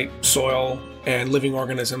 sunlight, soil, and living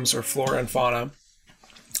organisms, or flora and fauna.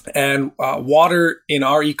 And water in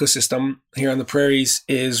our ecosystem here on the prairies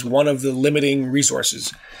is one of the limiting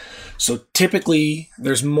resources. So typically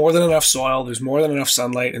there's more than enough soil, there's more than enough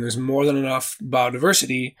sunlight, and there's more than enough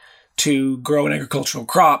biodiversity to grow an agricultural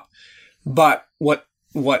crop. But what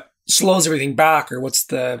slows everything back, or what's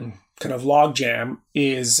the kind of log jam,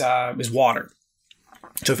 is water.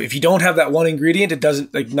 So if you don't have that one ingredient, it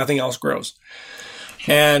doesn't, like, nothing else grows.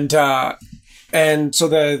 And so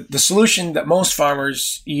the solution that most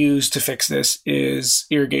farmers use to fix this is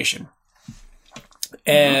irrigation.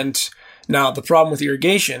 And now the problem with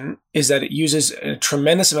irrigation is that it uses a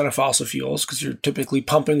tremendous amount of fossil fuels, because you're typically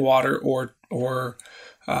pumping water or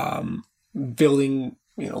building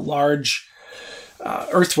large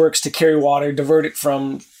earthworks to carry water, divert it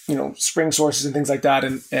from spring sources and things like that,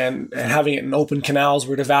 and having it in open canals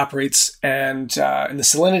where it evaporates and the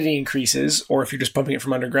salinity increases. Or if you're just pumping it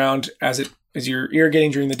from underground, as you're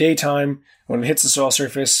irrigating during the daytime, when it hits the soil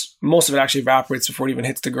surface, most of it actually evaporates before it even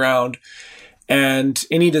hits the ground. And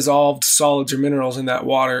any dissolved solids or minerals in that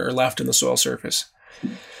water are left in the soil surface.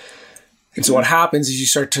 And so what happens is you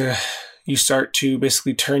start to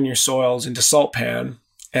basically turn your soils into salt pan.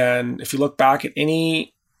 And if you look back at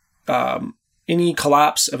any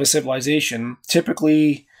collapse of a civilization,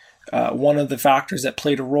 typically one of the factors that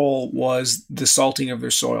played a role was the salting of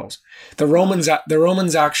their soils. The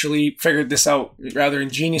Romans actually figured this out rather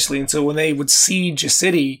ingeniously, and so when they would siege a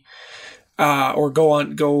city or go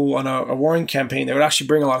on a warring campaign, they would actually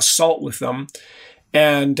bring a lot of salt with them,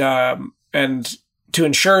 and to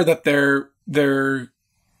ensure that their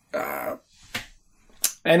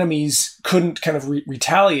enemies couldn't kind of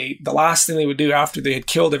retaliate. The last thing they would do after they had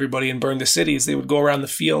killed everybody and burned the city is they would go around the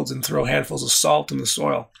fields and throw handfuls of salt in the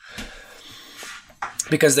soil,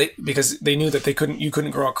 because they knew that you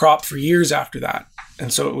couldn't grow a crop for years after that,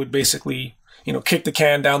 and so it would basically kick the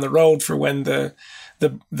can down the road for when the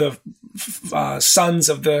sons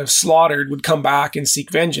of the slaughtered would come back and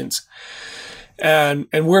seek vengeance. And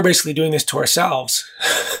we're basically doing this to ourselves.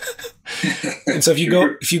 And so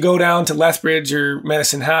if you go down to Lethbridge or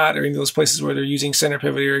Medicine Hat or any of those places where they're using center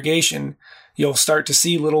pivot irrigation, you'll start to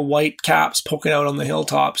see little white caps poking out on the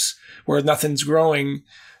hilltops where nothing's growing,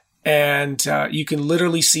 and you can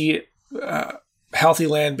literally see healthy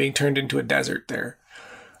land being turned into a desert there.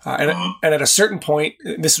 And at a certain point,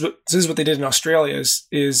 this is what they did in Australia. Is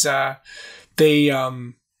they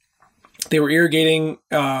were irrigating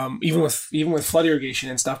even with flood irrigation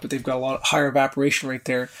and stuff, but they've got a lot higher evaporation right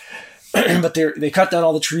there. But they cut down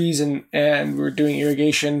all the trees and we were doing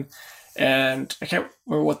irrigation, and I can't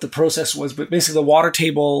remember what the process was, but basically the water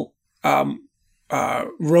table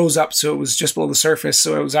rose up, so it was just below the surface.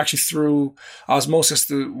 So it was actually through osmosis,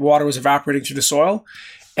 the water was evaporating through the soil,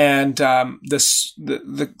 and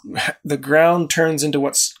the ground turns into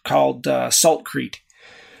what's called saltcrete.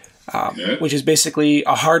 Which is basically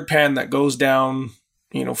a hard pan that goes down,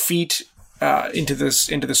 feet into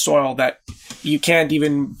the soil that you can't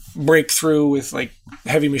even break through with like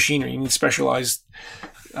heavy machinery. You need specialized,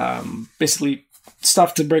 basically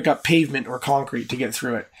stuff to break up pavement or concrete to get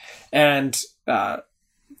through it. And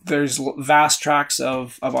there's vast tracts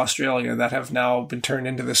of Australia that have now been turned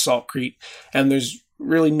into the saltcrete, and there's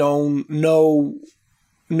really no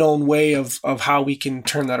known way of how we can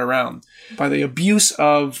turn that around. By the abuse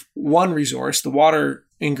of one resource, the water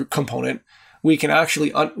component, we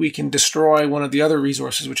can destroy one of the other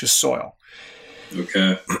resources, which is soil.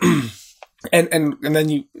 Okay. and then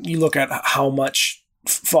you look at how much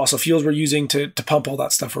fossil fuels we're using to pump all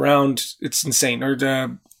that stuff around. It's insane. Or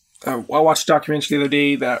I watched a documentary the other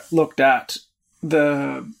day that looked at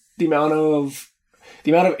the amount of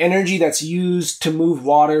energy that's used to move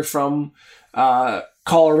water from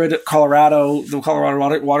Colorado, the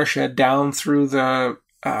Colorado watershed down through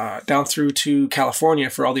to California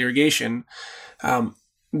for all the irrigation,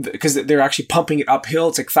 because they're actually pumping it uphill.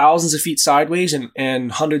 It's like thousands of feet sideways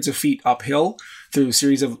and hundreds of feet uphill through a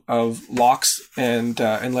series of locks and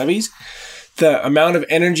levees. The amount of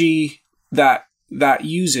energy that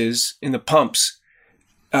uses in the pumps,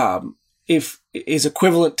 is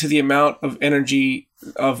equivalent to the amount of energy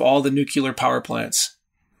of all the nuclear power plants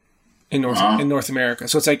in North America.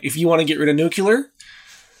 So it's like, if you want to get rid of nuclear,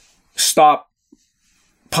 stop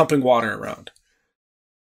pumping water around.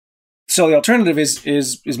 So the alternative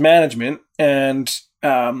is management, and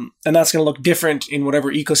that's going to look different in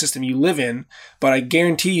whatever ecosystem you live in. But I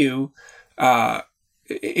guarantee you,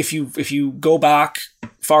 if you go back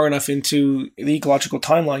far enough into the ecological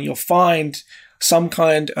timeline, you'll find some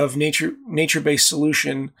kind of nature-based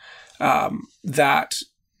solution that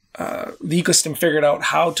the ecosystem figured out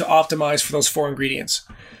how to optimize for those four ingredients.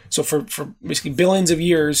 So for basically billions of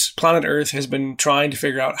years, planet Earth has been trying to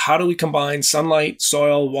figure out, how do we combine sunlight,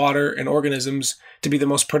 soil, water, and organisms to be the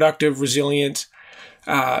most productive, resilient,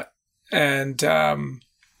 and basically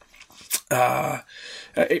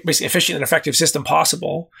efficient and effective system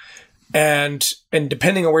possible. And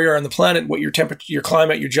depending on where you are on the planet, what your temperature, your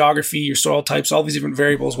climate, your geography, your soil types, all these different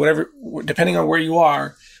variables, whatever, depending on where you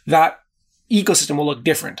are, that ecosystem will look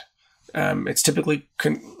different. It's typically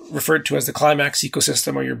referred to as the climax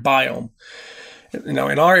ecosystem or your biome. Now,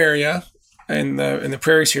 in our area, in the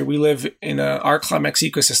prairies here, we live in our climax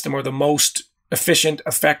ecosystem, or the most efficient,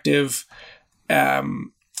 effective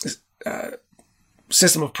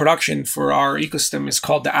system of production for our ecosystem is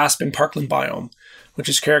called the aspen parkland biome, which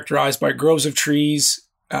is characterized by groves of trees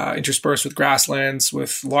interspersed with grasslands,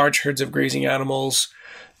 with large herds of grazing animals,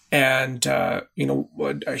 and a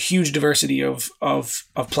huge diversity of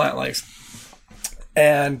plant life.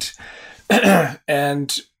 And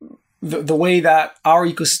the way that our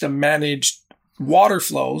ecosystem managed water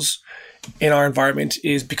flows in our environment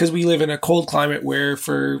is because we live in a cold climate where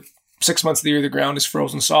for 6 months of the year the ground is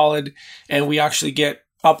frozen solid, and we actually get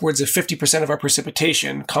upwards of 50% of our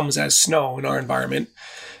precipitation comes as snow in our environment.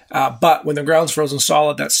 But when the ground's frozen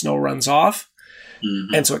solid, that snow runs off.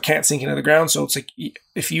 And so it can't sink into the ground. So it's like,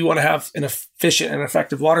 if you want to have an efficient and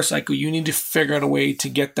effective water cycle, you need to figure out a way to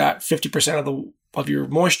get that 50% of your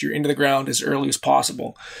moisture into the ground as early as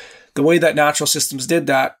possible. The way that natural systems did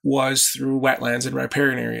that was through wetlands and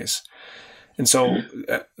riparian areas. And so,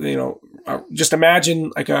 just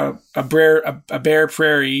imagine like a bare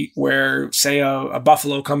prairie where, say, a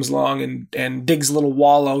buffalo comes along and digs a little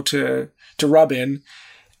wallow to rub in,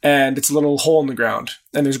 and it's a little hole in the ground,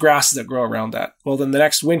 and there's grasses that grow around that. Well, then the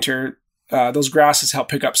next winter, those grasses help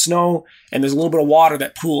pick up snow, and there's a little bit of water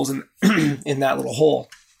that pools in in that little hole.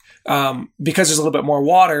 Because there's a little bit more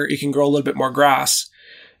water, it can grow a little bit more grass.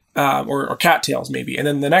 Or cattails maybe. And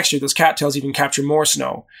then the next year, those cattails even capture more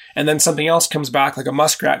snow. And then something else comes back, like a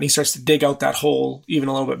muskrat, and he starts to dig out that hole even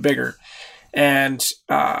a little bit bigger. And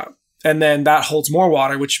then that holds more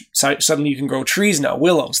water, which suddenly you can grow trees now,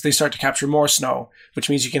 willows. They start to capture more snow, which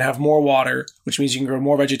means you can have more water, which means you can grow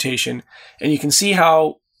more vegetation. And you can see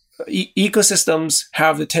how ecosystems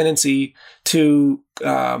have the tendency to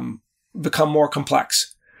become more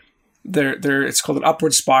complex. It's called an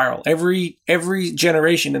upward spiral. Every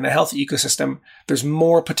generation in a healthy ecosystem, there's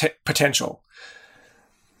more potential.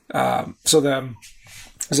 So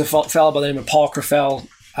there's a fellow by the name of Paul Crefeld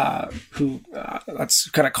who that's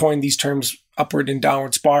kind of coined these terms, upward and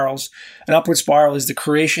downward spirals. An upward spiral is the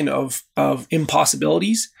creation of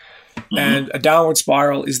impossibilities, and a downward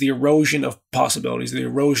spiral is the erosion of possibilities, the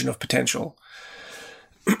erosion of potential.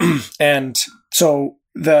 And so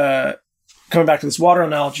coming back to this water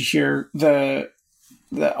analogy here,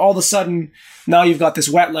 all of a sudden now you've got this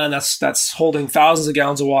wetland that's holding thousands of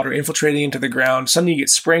gallons of water infiltrating into the ground. Suddenly you get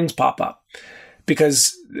springs pop up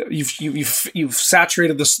because you've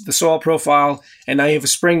saturated the soil profile, and now you have a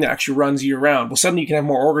spring that actually runs year round. Well, suddenly you can have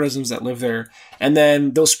more organisms that live there, and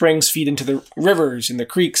then those springs feed into the rivers and the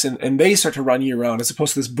creeks, and they start to run year round as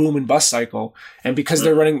opposed to this boom and bust cycle. And because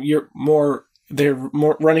they're running more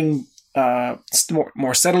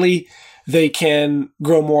steadily, they can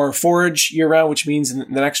grow more forage year round, which means in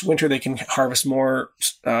the next winter they can harvest more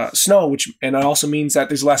snow, and it also means that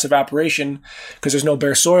there's less evaporation because there's no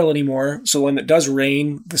bare soil anymore. So when it does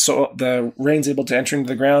rain, the rain's able to enter into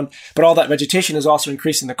the ground. But all that vegetation is also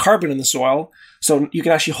increasing the carbon in the soil, so you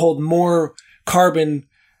can actually hold more carbon,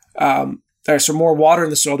 more water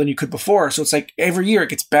in the soil than you could before. So it's like every year it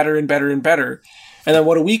gets better and better and better. And then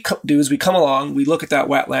what do we do is we come along, we look at that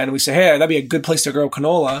wetland, and we say, hey, that'd be a good place to grow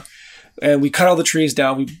canola. And we cut all the trees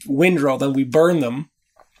down, we windrow them, we burn them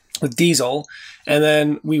with diesel, and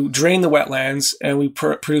then we drain the wetlands, and we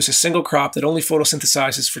produce a single crop that only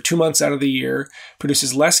photosynthesizes for 2 months out of the year,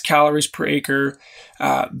 produces less calories per acre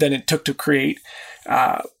than it took to create,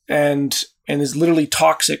 and is literally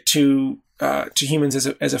toxic to humans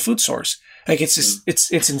as a food source. Like it's just,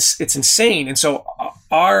 it's insane. And so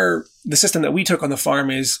the system that we took on the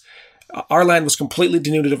farm is, our land was completely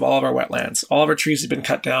denuded of all of our wetlands. All of our trees had been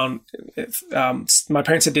cut down. My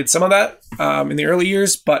parents did some of that in the early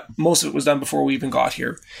years, but most of it was done before we even got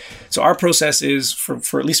here. So our process is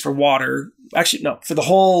for at least for water, for the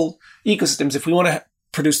whole ecosystems, if we want to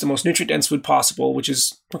produce the most nutrient-dense food possible, which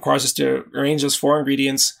requires us to arrange those 4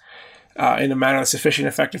 ingredients in a manner that's efficient,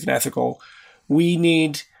 effective, and ethical, we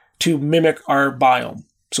need to mimic our biome.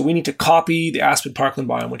 So we need to copy the aspen parkland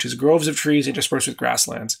biome, which is groves of trees interspersed with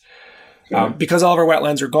grasslands. Because all of our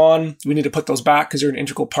wetlands are gone, we need to put those back because they're an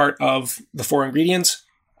integral part of the 4 ingredients.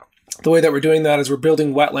 The way that we're doing that is we're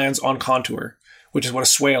building wetlands on contour, which is what a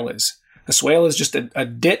swale is. A swale is just a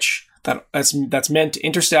ditch that's meant to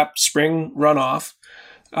intercept spring runoff.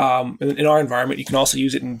 In our environment, you can also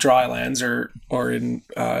use it in dry lands or in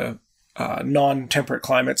non-temperate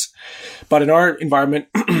climates. But in our environment,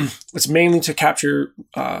 it's mainly to capture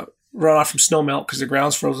runoff from snowmelt because the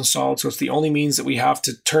ground's frozen solid. So it's the only means that we have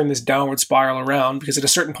to turn this downward spiral around, because at a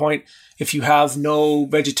certain point, if you have no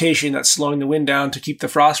vegetation that's slowing the wind down to keep the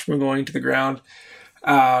frost from going to the ground,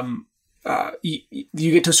 you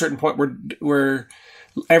get to a certain point where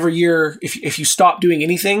every year, if you stop doing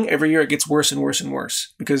anything, every year it gets worse and worse and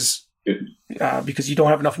worse because you don't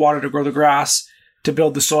have enough water to grow the grass, to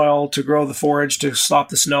build the soil, to grow the forage, to stop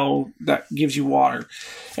the snow that gives you water,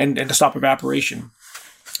 and to stop evaporation.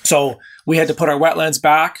 So we had to put our wetlands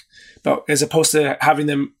back, but as opposed to having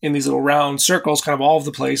them in these little round circles kind of all over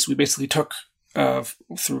the place, we basically took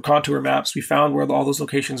through contour maps, we found where all those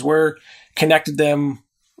locations were, connected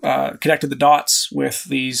the dots with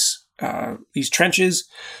these trenches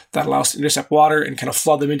that allow us to intercept water and kind of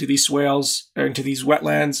flood them into these swales, or into these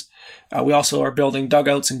wetlands. We also are building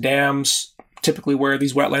dugouts and dams, typically where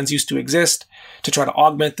these wetlands used to exist, to try to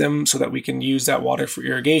augment them so that we can use that water for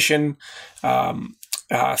irrigation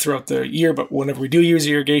throughout the year. But whenever we do use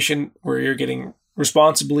irrigation, we're irrigating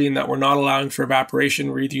responsibly in that we're not allowing for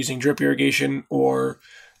evaporation. We're either using drip irrigation or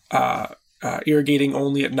irrigating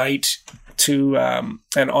only at night and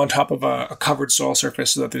on top of a covered soil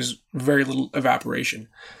surface so that there's very little evaporation.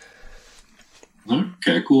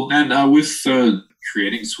 Okay, cool. And with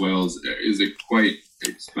creating swales, is it quite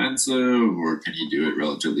expensive, or can you do it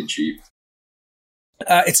relatively cheap?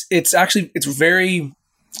 It's very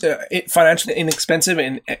financially inexpensive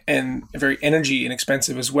and very energy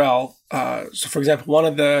inexpensive as well. So, for example, one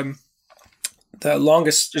of the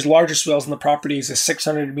largest swales on the property is a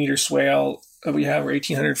 600-meter swale that we have, or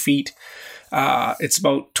 1,800 feet. It's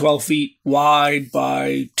about 12 feet wide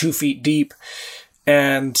by 2 feet deep,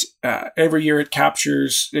 and every year it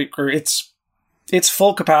captures, or its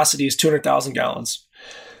full capacity is 200,000 gallons.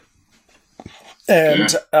 And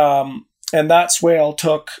that swale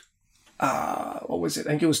took, what was it? I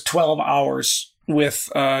think it was 12 hours with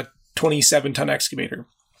a 27-ton excavator.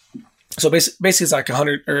 So basically it's like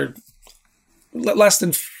 100 or less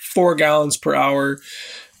than 4 gallons per hour.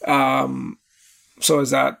 So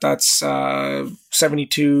that's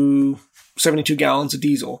 72 gallons of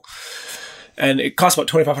diesel, and it costs about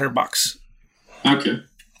 $2,500. Okay.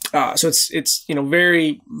 So it's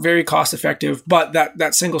very, very cost effective, but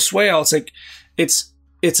that single swale, it's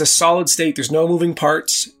a solid state. There's no moving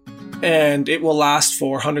parts, and it will last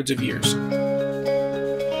for hundreds of years.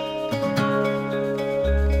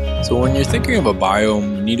 So when you're thinking of a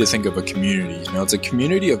biome, you need to think of a community. It's a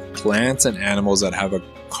community of plants and animals that have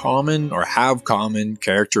common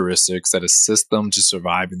characteristics that assist them to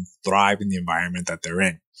survive and thrive in the environment that they're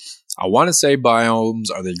in. I want to say biomes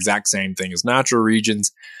are the exact same thing as natural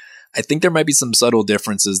regions. I think there might be some subtle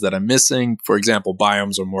differences that I'm missing. For example,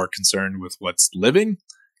 biomes are more concerned with what's living,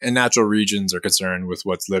 and natural regions are concerned with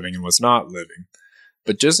what's living and what's not living.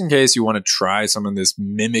 But just in case you want to try some of this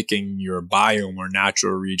mimicking your biome or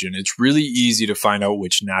natural region, it's really easy to find out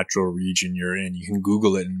which natural region you're in. You can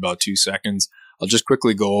Google it in about 2 seconds. I'll just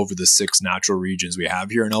quickly go over the 6 natural regions we have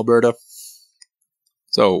here in Alberta.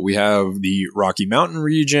 So we have the Rocky Mountain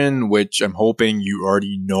region, which I'm hoping you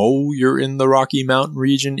already know you're in the Rocky Mountain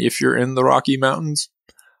region if you're in the Rocky Mountains.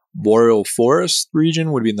 Boreal Forest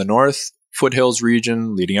region would be in the north. Foothills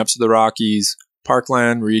region leading up to the Rockies.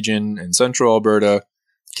 Parkland region in central Alberta.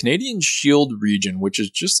 Canadian Shield region, which is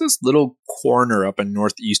just this little corner up in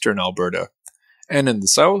northeastern Alberta. And in the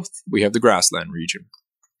south, we have the Grassland region.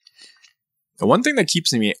 The one thing that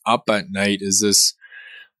keeps me up at night is this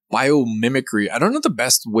biomimicry. I don't know the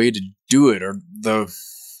best way to do it or the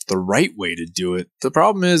right way to do it. The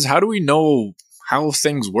problem is, how do we know how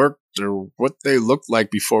things worked or what they looked like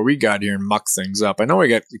before we got here and mucked things up? I know we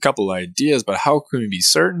got a couple ideas, but how can we be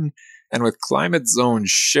certain? And with climate zones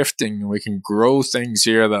shifting, we can grow things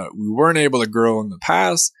here that we weren't able to grow in the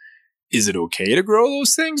past. Is it okay to grow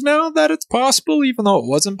those things now that it's possible, even though it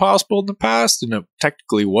wasn't possible in the past and it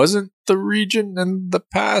technically wasn't the region in the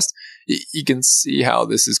past? You can see how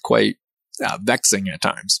this is quite vexing at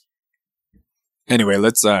times. Anyway,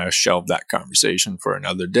 let's shelve that conversation for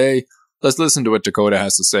another day. Let's listen to what Dakota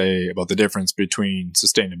has to say about the difference between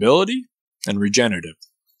sustainability and regenerative.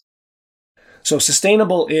 So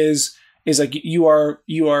sustainable is like you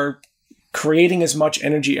are creating as much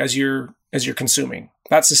energy as you're consuming.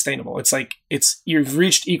 That's sustainable. It's like you've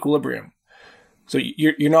reached equilibrium. So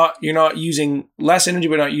you're not using less energy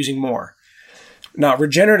but not using more. Now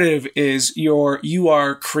regenerative is you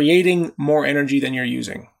are creating more energy than you're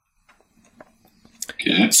using.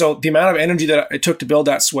 Okay. So the amount of energy that it took to build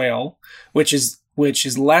that swale, which is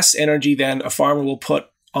less energy than a farmer will put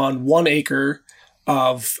on 1 acre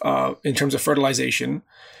of in terms of fertilization,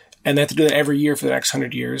 and they have to do that every year for the next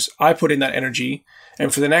 100 years. I put in that energy,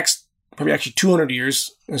 and for the next probably actually 200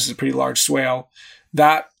 years, this is a pretty large swale,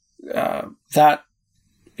 that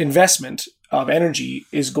investment of energy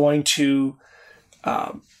is going to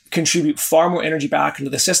contribute far more energy back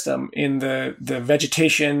into the system in the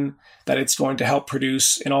vegetation that it's going to help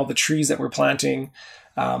produce in all the trees that we're planting.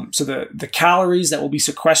 So the calories that will be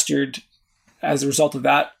sequestered as a result of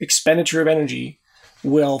that expenditure of energy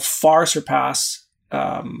will far surpass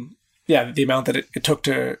the amount that it took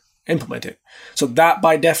to implement it. So that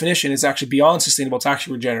by definition is actually beyond sustainable. It's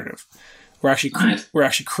actually regenerative. We're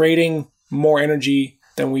actually creating more energy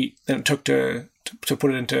than it took to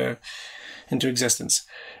put it into existence.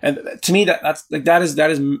 And to me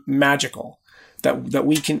that is magical that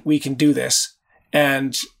we can do this.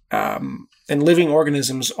 And living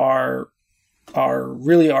organisms are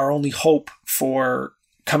really our only hope for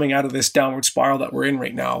coming out of this downward spiral that we're in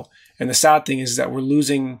right now. And the sad thing is that we're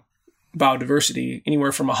losing biodiversity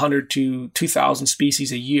anywhere from 100 to 2,000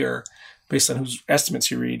 species a year, based on whose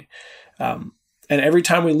estimates you read. And every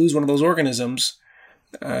time we lose one of those organisms,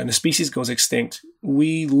 and a species goes extinct,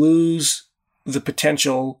 we lose the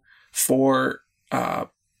potential for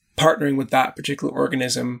partnering with that particular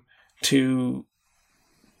organism to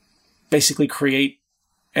basically create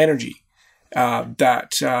energy and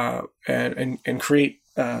create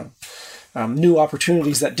new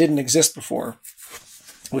opportunities that didn't exist before.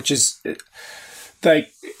 Which is like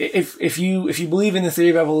if you believe in the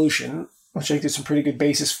theory of evolution, which I think there's some pretty good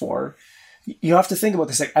basis for, you have to think about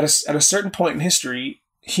this. Like at a certain point in history,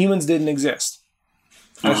 humans didn't exist.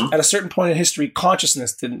 At a certain point in history,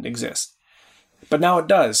 consciousness didn't exist, but now it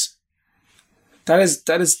does. That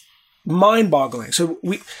is mind-boggling. So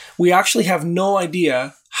we actually have no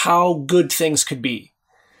idea how good things could be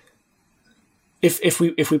if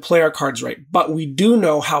we play our cards right. But we do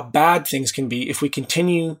know how bad things can be if we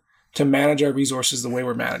continue to manage our resources the way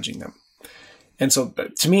we're managing them. And so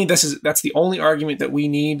to me, that's the only argument that we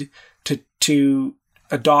need to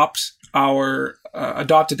adopt, or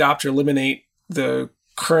eliminate the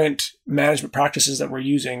current management practices that we're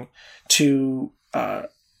using to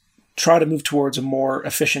try to move towards a more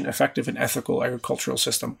efficient, effective, and ethical agricultural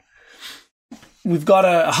system. We've got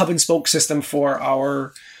a hub and spoke system for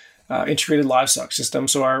our integrated livestock system.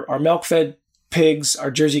 So our milk-fed pigs, our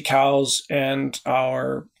Jersey cows, and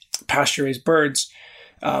our pasture-raised birds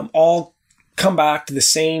all come back to the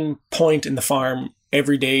same point in the farm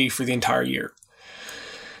every day for the entire year.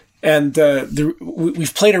 And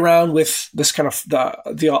we've played around with this kind of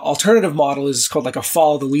the alternative model is called like a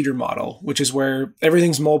follow the leader model, which is where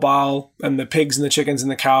everything's mobile and the pigs and the chickens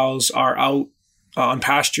and the cows are out on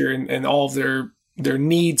pasture, and all of their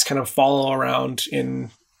needs kind of follow around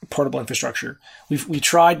in portable infrastructure. We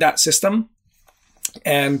tried that system,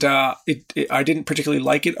 and I didn't particularly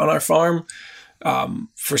like it on our farm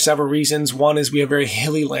for several reasons. One is we have very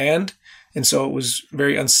hilly land, and so it was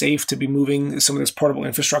very unsafe to be moving some of this portable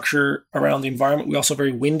infrastructure around the environment. We also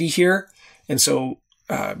very windy here, and so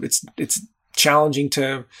it's challenging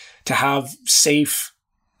to have safe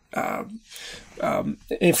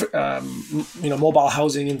mobile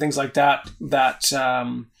housing and things like that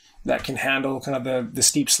can handle kind of the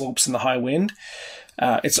steep slopes and the high wind.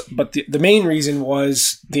 But the main reason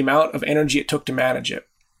was the amount of energy it took to manage it.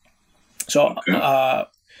 So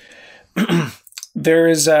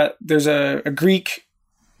there's a Greek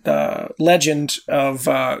legend of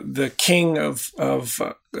the king of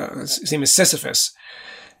his name is Sisyphus,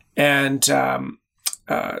 and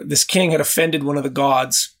this king had offended one of the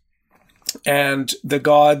gods. And the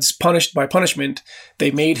gods by punishment,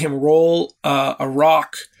 they made him roll a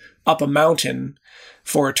rock up a mountain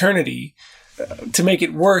for eternity. To make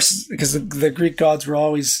it worse, because the Greek gods were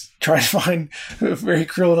always trying to find very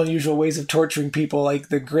cruel and unusual ways of torturing people, like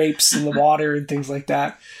the grapes in the water and things like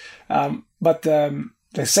that. But the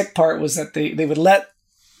sick part was that they would let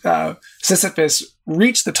Sisyphus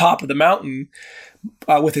reach the top of the mountain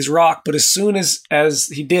with his rock, but as soon as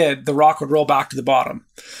he did, the rock would roll back to the bottom.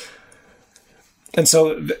 And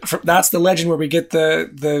so that's the legend where we get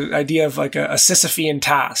the idea of like a Sisyphean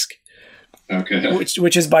task. Okay.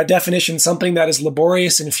 Which is by definition something that is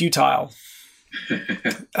laborious and futile.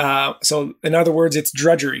 So in other words, it's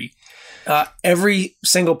drudgery. Every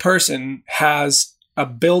single person has a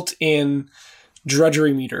built-in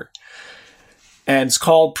drudgery meter, and it's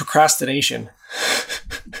called procrastination.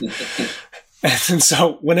 And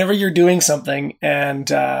so whenever you're doing something and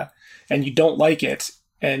you don't like it,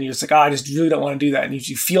 and you're just like, I just really don't want to do that, and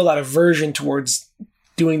you feel that aversion towards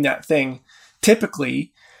doing that thing,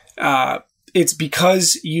 typically it's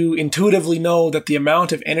because you intuitively know that the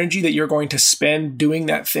amount of energy that you're going to spend doing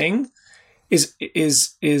that thing is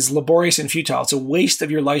laborious and futile. It's a waste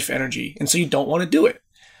of your life energy, and so you don't want to do it.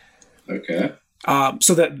 Okay.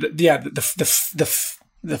 So that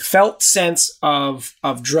the felt sense of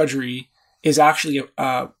drudgery is actually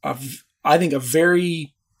I think a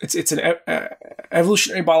very it's an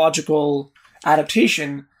evolutionary biological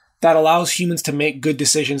adaptation that allows humans to make good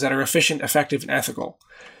decisions that are efficient, effective, and ethical.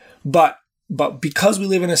 But because we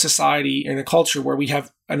live in a society, in a culture where we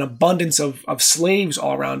have an abundance of slaves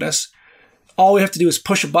all around us, all we have to do is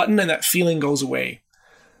push a button and that feeling goes away.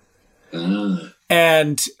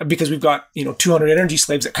 And because we've got 200 energy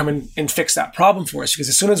slaves that come in and fix that problem for us, because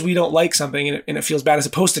as soon as we don't like something and it feels bad, as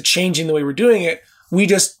opposed to changing the way we're doing it, we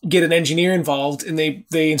just get an engineer involved and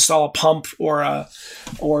they install a pump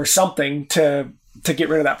or something to get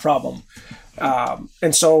rid of that problem.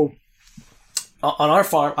 And so on our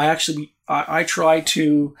farm, I try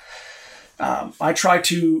to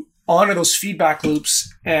honor those feedback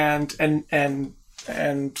loops and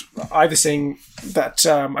I have a saying that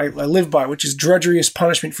I live by, which is drudgery is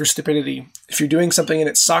punishment for stupidity. If you're doing something and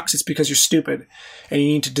it sucks, it's because you're stupid, and you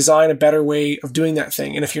need to design a better way of doing that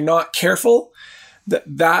thing. And if you're not careful,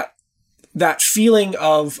 that feeling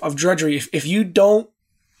of drudgery, if you don't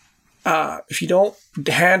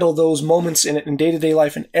handle those moments in day-to-day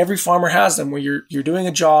life, and every farmer has them, where you're doing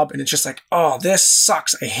a job and it's just like, oh, this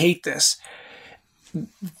sucks, I hate this.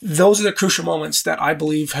 Those are the crucial moments that I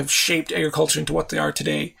believe have shaped agriculture into what they are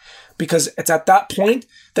today, because it's at that point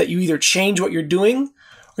that you either change what you're doing,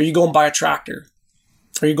 or you go and buy a tractor,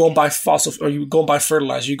 or you go and buy or you go and buy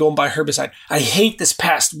fertilizer, you go and buy herbicide. I hate this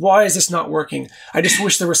pest. Why is this not working? I just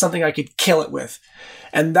wish there was something I could kill it with.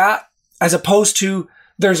 And that, as opposed to,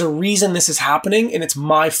 there's a reason this is happening and it's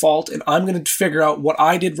my fault, and I'm going to figure out what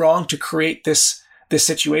I did wrong to create this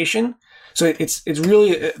situation. So it's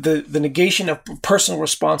really the negation of personal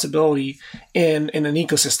responsibility in an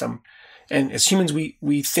ecosystem. And as humans,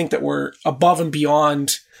 we think that we're above and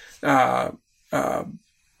beyond,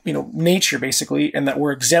 nature basically, and that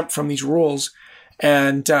we're exempt from these rules.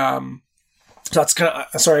 And so that's kind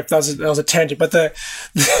of, sorry if that was a tangent, but the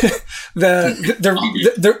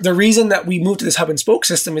reason that we moved to this hub and spoke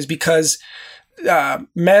system is because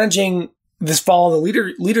managing this follow the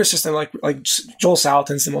leader system, like Joel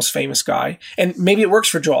Salatin's the most famous guy, and maybe it works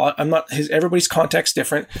for Joel. Everybody's context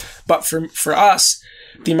different, but for us,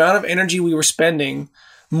 the amount of energy we were spending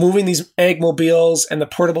moving these egg mobiles and the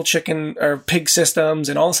portable chicken or pig systems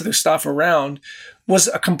and all this other stuff around was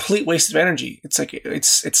a complete waste of energy. It's like it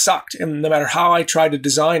sucked, and no matter how I tried to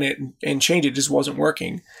design it and change it, it just wasn't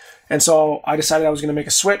working. And so I decided I was going to make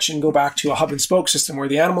a switch and go back to a hub and spoke system where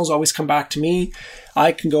the animals always come back to me.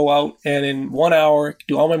 I can go out and in 1 hour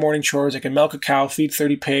do all my morning chores. I can milk a cow, feed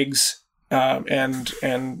 30 pigs, and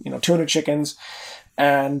 200 chickens,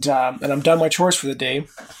 and I'm done my chores for the day.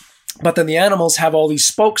 But then the animals have all these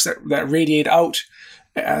spokes that radiate out,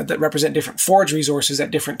 that represent different forage resources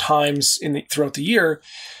at different times throughout the year,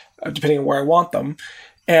 depending on where I want them,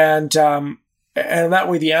 and that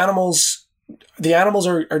way the animals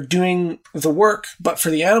are doing the work. But for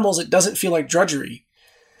the animals, it doesn't feel like drudgery,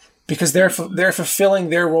 because they're fulfilling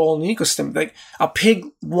their role in the ecosystem. Like a pig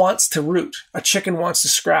wants to root, a chicken wants to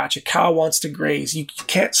scratch, a cow wants to graze. You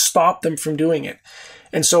can't stop them from doing it.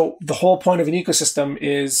 And so the whole point of an ecosystem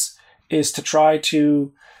is to try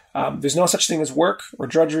to, there's no such thing as work or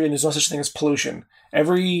drudgery, and there's no such thing as pollution.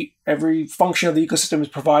 Every function of the ecosystem is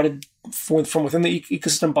provided from within the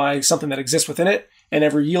ecosystem by something that exists within it, and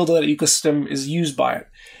every yield of that ecosystem is used by it.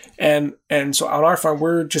 And so on our farm,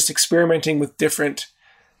 we're just experimenting with different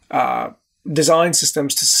design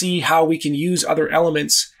systems to see how we can use other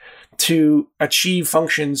elements to achieve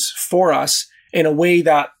functions for us in a way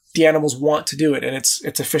that the animals want to do it, and it's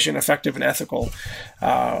efficient, effective, and ethical.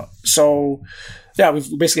 So yeah, we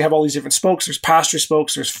basically have all these different spokes. There's pasture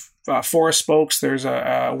spokes, there's forest spokes, there's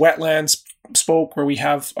a wetlands spoke where we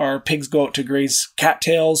have our pigs go out to graze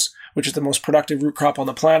cattails, which is the most productive root crop on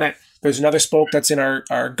the planet. There's another spoke that's in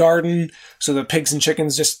our garden. So the pigs and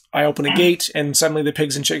chickens I open a gate and suddenly the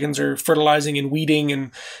pigs and chickens are fertilizing and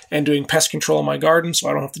weeding and doing pest control in my garden. So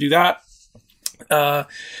I don't have to do that.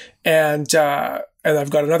 And I've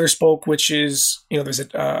got another spoke, which is,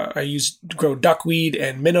 I grow duckweed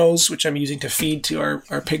and minnows, which I'm using to feed to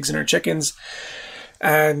our pigs and our chickens.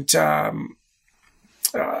 And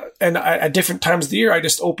at different times of the year, I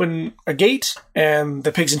just open a gate and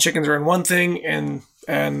the pigs and chickens are in one thing.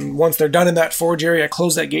 And once they're done in that forage area, I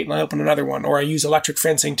close that gate and I open another one, or I use electric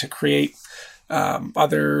fencing to create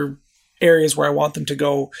other areas where I want them to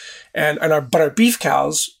go. But our beef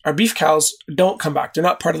cows don't come back. They're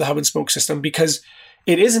not part of the hub and spoke system because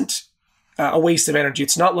it isn't a waste of energy.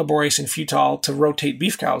 It's not laborious and futile to rotate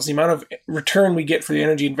beef cows. The amount of return we get for the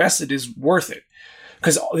energy invested is worth it,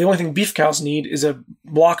 because the only thing beef cows need is a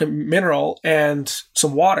block of mineral and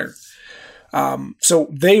some water. So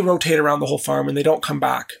they rotate around the whole farm and they don't come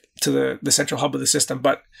back to the central hub of the system.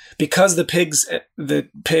 But because the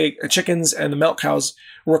chickens and the milk cows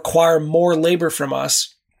require more labor from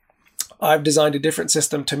us, I've designed a different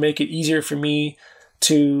system to make it easier for me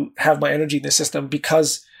to have my energy in the system,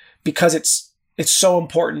 because it's so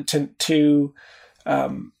important to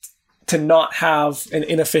not have an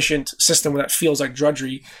inefficient system that feels like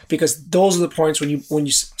drudgery, because those are the points when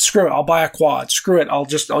you screw it, I'll buy a quad, screw it,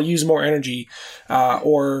 I'll use more energy,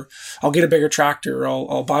 or I'll get a bigger tractor, or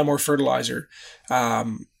I'll buy more fertilizer.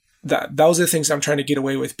 Those are the things I'm trying to get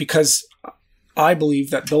away with, because I believe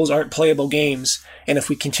that those aren't playable games, and if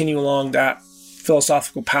we continue along that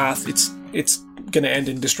philosophical path, it's going to end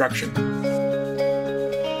in destruction.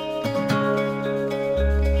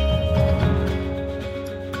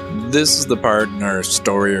 This is the part in our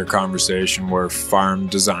story or conversation where farm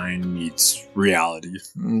design meets reality.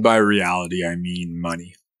 And by reality, I mean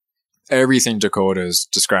money. Everything Dakota is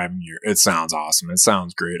describing here, it sounds awesome. It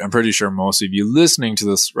sounds great. I'm pretty sure most of you listening to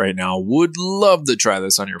this right now would love to try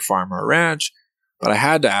this on your farm or ranch. But I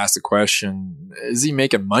had to ask the question, is he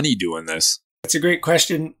making money doing this? It's a great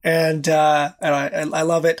question, and I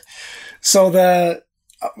love it. So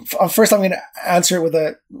first I'm going to answer it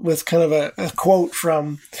with kind of a quote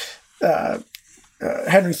from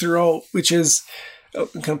Henry Thoreau, which is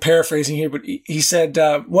kind of paraphrasing here, but he said,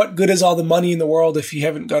 "What good is all the money in the world if you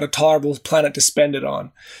haven't got a tolerable planet to spend it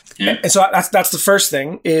on?" Yeah. And so that's the first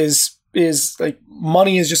thing is like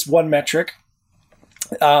money is just one metric.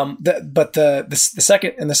 But the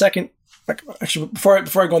second, like, actually, before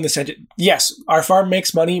I go on this tangent, yes, our farm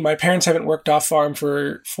makes money. My parents haven't worked off farm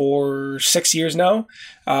for 6 years now.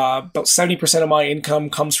 About 70% of my income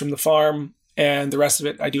comes from the farm, and the rest of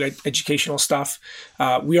it, I do educational stuff.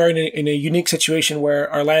 We are in a unique situation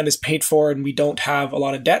where our land is paid for, and we don't have a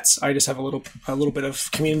lot of debts. I just have a little bit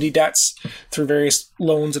of community debts through various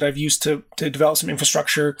loans that I've used to develop some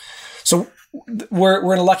infrastructure. So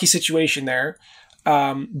we're in a lucky situation there.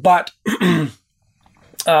 But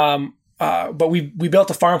we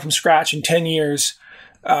built a farm from scratch in 10 years,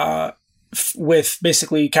 with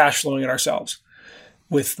basically cash flowing it ourselves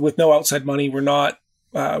with no outside money.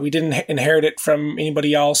 We didn't inherit it from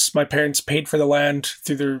anybody else. My parents paid for the land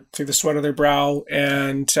through the sweat of their brow.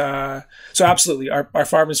 And, so absolutely our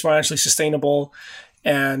farm is financially sustainable,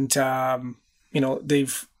 and,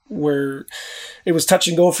 it was touch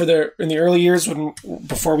and go in the early years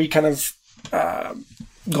before we kind of,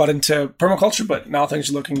 got into permaculture, but now things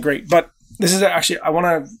are looking great. But this is actually, I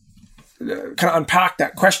want to kind of unpack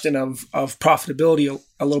that question of profitability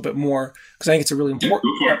a little bit more, because I think it's a really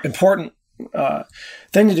important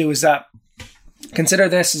thing to do. Is that consider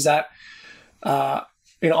this is that our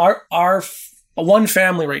one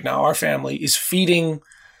family right now, our family is feeding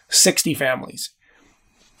 60 families.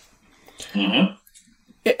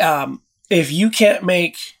 Mm-hmm. If you can't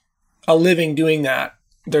make a living doing that,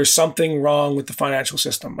 there's something wrong with the financial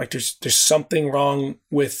system. Like there's something wrong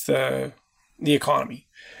with the economy.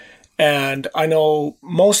 And I know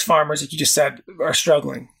most farmers, like you just said, are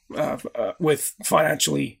struggling with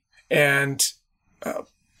financially. And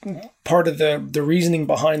part of the reasoning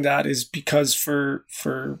behind that is because for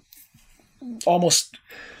almost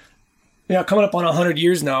coming up on 100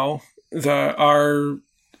 years now, our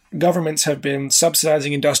governments have been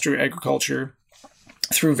subsidizing industrial agriculture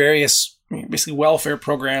through various basically welfare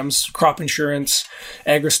programs, crop insurance,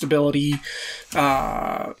 agri-stability,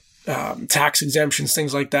 tax exemptions,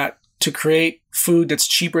 things like that, to create food that's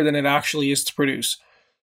cheaper than it actually is to produce.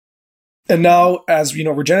 And now, as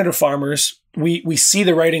regenerative farmers, we see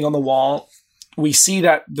the writing on the wall. We see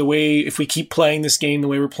that if we keep playing this game the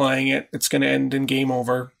way we're playing it, it's going to end in game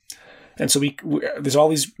over. And so there's all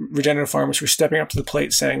these regenerative farmers who are stepping up to the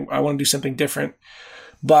plate saying, I want to do something different.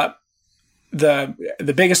 But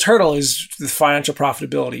the biggest hurdle is the financial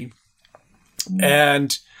profitability.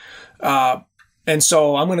 And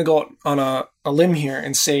so I'm going to go on a limb here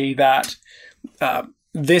and say that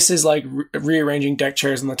this is like rearranging deck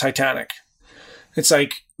chairs in the Titanic. It's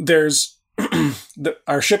like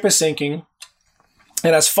our ship is sinking,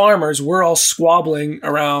 and as farmers, we're all squabbling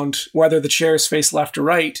around whether the chairs face left or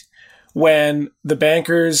right, when the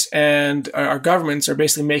bankers and our governments are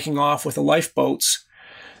basically making off with the lifeboats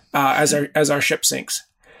as our ship sinks.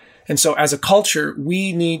 And so as a culture,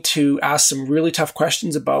 we need to ask some really tough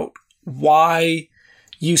questions about why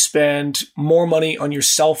you spend more money on your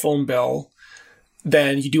cell phone bill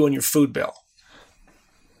than you do on your food bill.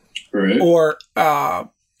 Right. Or why,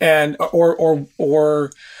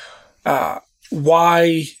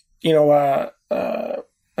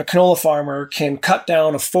 a canola farmer can cut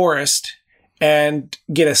down a forest and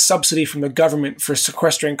get a subsidy from the government for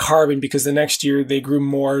sequestering carbon because the next year they grew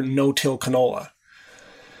more no-till canola.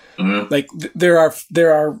 Mm-hmm. Like there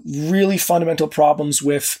are really fundamental problems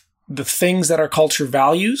with the things that our culture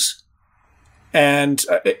values, and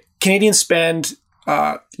Canadians spend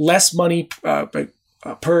less money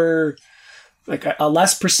per a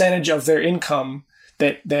less percentage of their income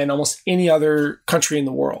than almost any other country in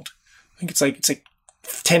the world. I think it's like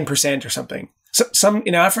 10% or something. So some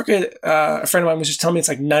in Africa, a friend of mine was just telling me it's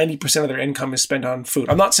like 90% of their income is spent on food.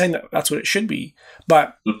 I'm not saying that that's what it should be,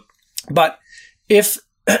 but if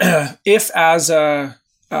as a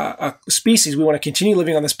species we want to continue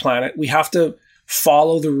living on this planet, we have to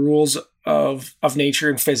follow the rules of nature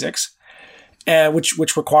and physics, and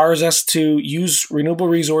which requires us to use renewable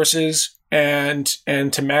resources and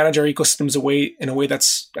to manage our ecosystems in a way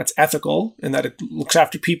that's ethical, and that it looks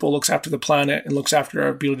after people, looks after the planet, and looks after our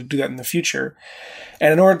ability to do that in the future.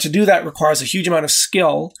 And in order to do that requires a huge amount of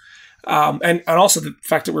skill, and also the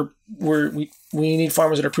fact that we need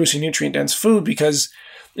farmers that are producing nutrient dense food, because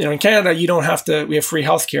in Canada we have free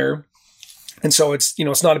healthcare. And so it's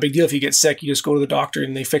not a big deal if you get sick. You just go to the doctor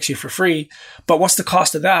and they fix you for free. But what's the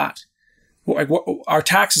cost of that? Like, what our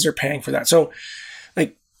taxes are paying for that. So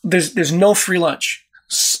like there's no free lunch.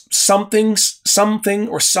 Something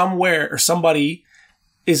or somewhere or somebody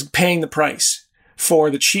is paying the price for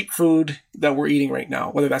the cheap food that we're eating right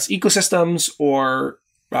now, whether that's ecosystems or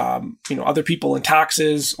other people in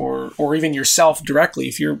taxes, or even yourself directly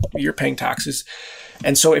if you're paying taxes.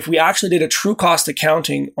 And so if we actually did a true cost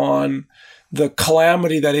accounting on the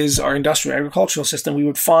calamity that is our industrial agricultural system, we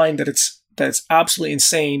would find that it's absolutely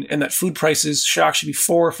insane, and that food prices should actually be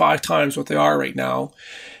 4 or 5 times what they are right now,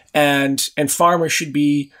 and farmers should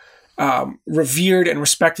be revered and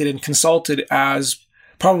respected and consulted as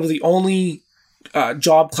probably the only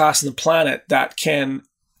job class on the planet that can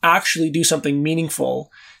actually do something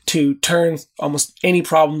meaningful to turn almost any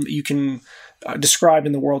problem that you can describe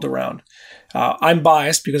in the world around. I'm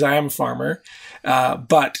biased because I am a farmer,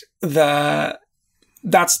 but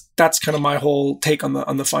that's kind of my whole take on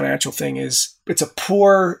the financial thing. Is it's a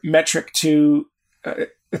poor metric to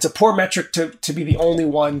be the only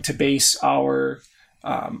one to base our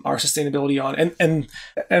sustainability on. And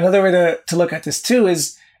another way to look at this too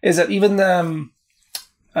is that even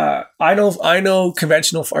I know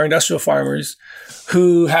conventional or industrial farmers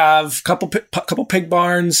who have couple pig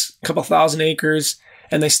barns, a couple thousand acres,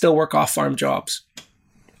 and they still work off farm jobs.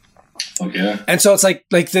 Okay. And so it's like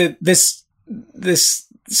this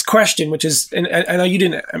question, which is, and I know you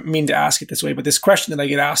didn't mean to ask it this way, but this question that I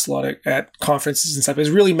get asked a lot at conferences and stuff is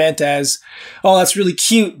really meant as, oh, that's really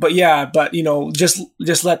cute, but just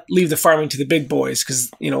leave the farming to the big boys,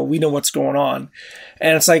 because we know what's going on.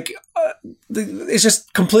 And it's like it's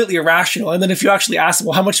just completely irrational. And then if you actually ask them,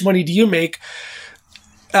 well, how much money do you make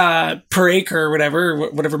per acre or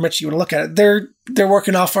whatever much you want to look at it, they're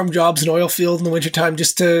working off farm jobs in oil field in the wintertime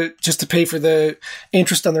just to pay for the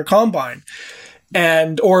interest on their combine,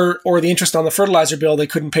 and or the interest on the fertilizer bill they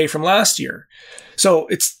couldn't pay from last year. So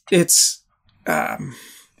it's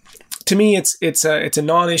to me it's a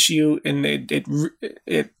non-issue, and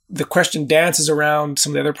the question dances around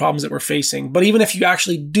some of the other problems that we're facing. But even if you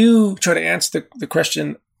actually do try to answer the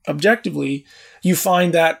question objectively, you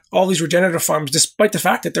find that all these regenerative farms, despite the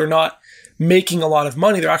fact that they're not making a lot of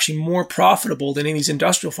money, they're actually more profitable than any of these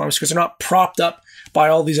industrial farms, because they're not propped up by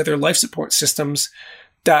all these other life support systems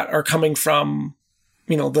that are coming from,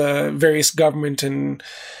 the various government and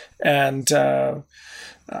other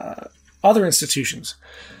institutions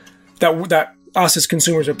that us as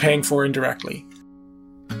consumers are paying for indirectly.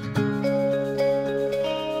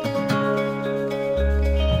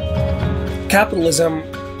 Capitalism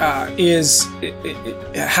is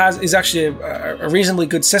actually a reasonably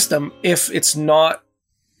good system if it's not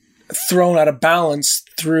thrown out of balance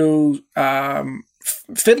through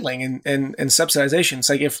fiddling and subsidization. It's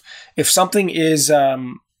like if something is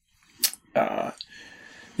a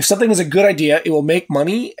good idea, it will make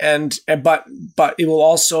money, but it will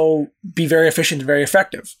also be very efficient and very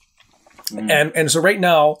effective. And so right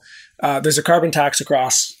now there's a carbon tax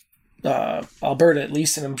across Alberta, at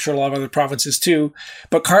least, and I'm sure a lot of other provinces too.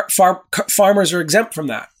 But farmers are exempt from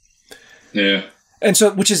that. Yeah, and so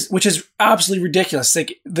which is absolutely ridiculous.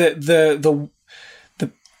 Like the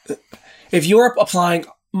if you're applying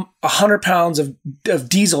 100 pounds of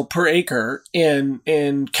diesel per acre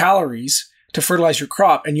in calories to fertilize your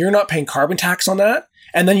crop, and you're not paying carbon tax on that,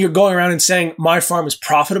 and then you're going around and saying my farm is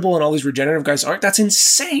profitable and all these regenerative guys aren't, that's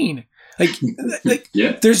insane. Like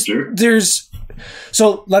yeah, there's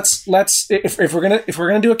so let's if we're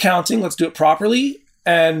gonna do accounting, let's do it properly.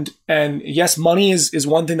 And yes, money is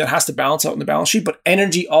one thing that has to balance out in the balance sheet, but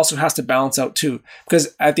energy also has to balance out too,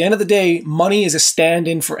 because at the end of the day, money is a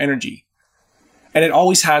stand-in for energy, and it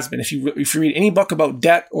always has been. If you read any book about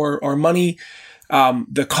debt or money,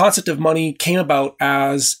 the concept of money came about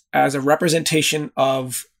as a representation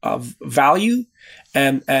of value.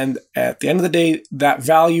 And at the end of the day, that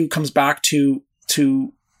value comes back to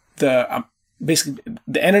the basically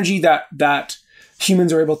the energy that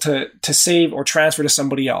humans are able to save or transfer to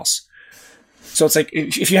somebody else. So it's like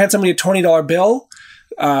if you had somebody a $20 bill,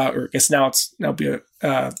 or I guess now be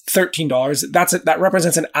 $13. That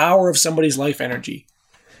represents an hour of somebody's life energy.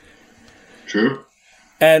 True.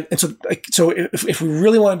 And so if we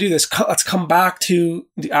really want to do this, let's come back to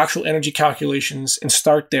the actual energy calculations and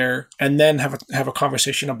start there, and then have a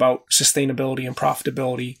conversation about sustainability and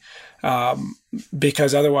profitability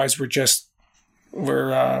because otherwise we're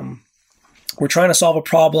trying to solve a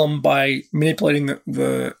problem by manipulating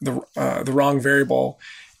the wrong variable,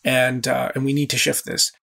 and we need to shift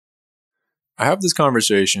this. I have this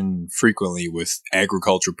conversation frequently with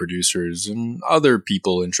agriculture producers and other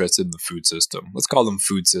people interested in the food system. Let's call them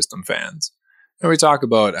food system fans. And we talk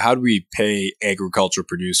about how do we pay agriculture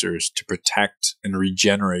producers to protect and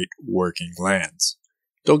regenerate working lands.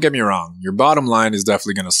 Don't get me wrong, your bottom line is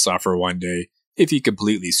definitely going to suffer one day if you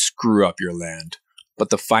completely screw up your land.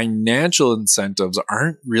 But the financial incentives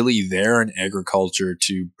aren't really there in agriculture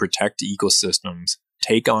to protect ecosystems,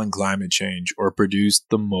 take on climate change, or produce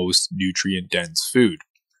the most nutrient-dense food.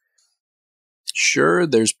 Sure,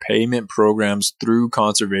 there's payment programs through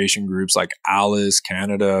conservation groups like Alice,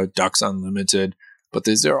 Canada, Ducks Unlimited, but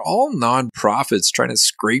these are all nonprofits trying to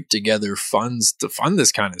scrape together funds to fund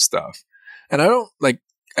this kind of stuff. And I don't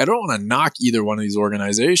want to knock either one of these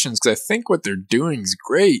organizations because I think what they're doing is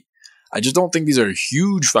great. I just don't think these are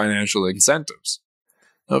huge financial incentives.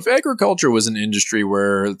 Now, if agriculture was an industry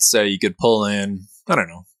where, let's say, you could pull in, I don't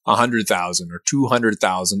know, 100,000 or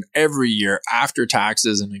 200,000 every year after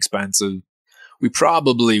taxes and expenses, we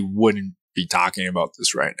probably wouldn't be talking about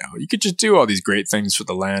this right now. You could just do all these great things for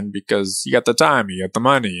the land because you got the time, you got the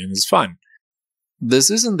money, and it's fun. This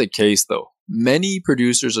isn't the case, though. Many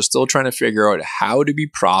producers are still trying to figure out how to be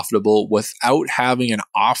profitable without having an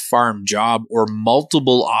off-farm job or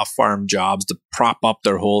multiple off-farm jobs to prop up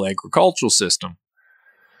their whole agricultural system.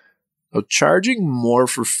 Now, charging more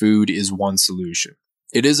for food is one solution.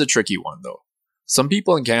 It is a tricky one, though. Some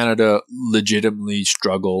people in Canada legitimately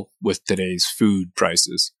struggle with today's food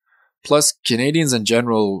prices. Plus, Canadians in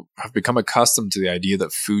general have become accustomed to the idea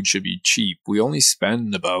that food should be cheap. We only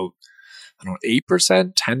spend about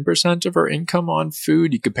 8%, 10% of our income on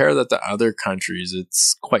food. You compare that to other countries,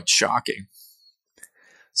 it's quite shocking.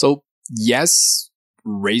 So, yes,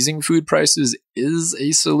 raising food prices is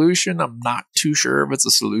a solution. I'm not too sure if it's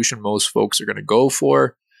a solution most folks are going to go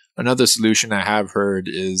for. Another solution I have heard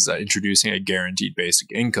is introducing a guaranteed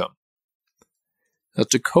basic income. Now,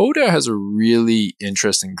 Dakota has a really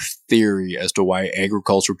interesting theory as to why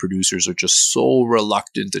agriculture producers are just so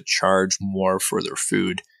reluctant to charge more for their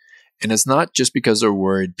food. And it's not just because they're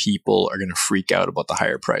worried people are going to freak out about the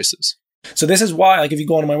higher prices. So this is why, like, if you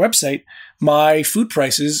go onto my website, my food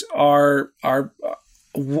prices are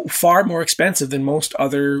far more expensive than most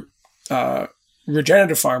other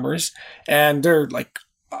regenerative farmers. And they're like,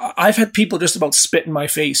 I've had people just about spit in my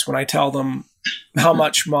face when I tell them how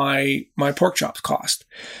much my pork chops cost.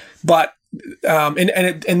 But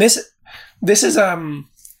this is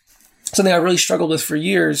something I really struggled with for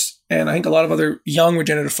years, and I think a lot of other young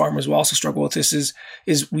regenerative farmers will also struggle with this. Is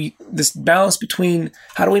this balance between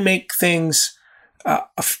how do we make things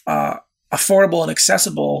affordable and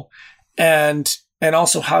accessible, and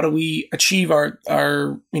also how do we achieve our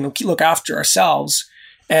look after ourselves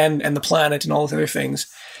and the planet and all those other things.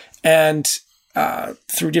 And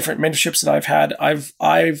through different mentorships that I've had,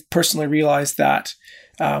 I've personally realized that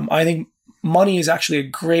I think money is actually a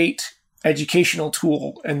great educational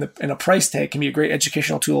tool, and a price tag can be a great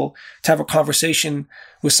educational tool to have a conversation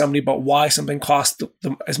with somebody about why something costs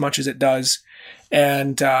as much as it does.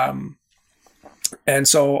 And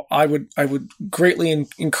so I would greatly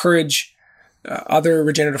encourage other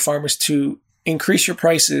regenerative farmers to increase your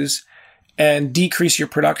prices and decrease your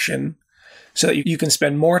production so that you can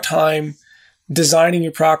spend more time designing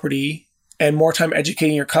your property and more time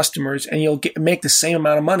educating your customers, and you'll make the same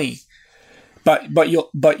amount of money. But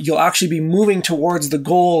you'll actually be moving towards the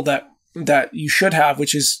goal that you should have,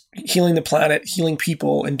 which is healing the planet, healing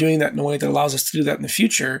people, and doing that in a way that allows us to do that in the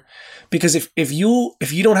future. Because if you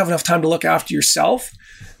don't have enough time to look after yourself,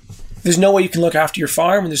 there's no way you can look after your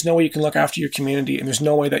farm, and there's no way you can look after your community, and there's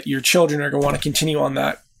no way that your children are going to want to continue on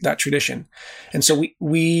that tradition. And so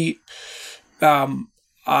I'm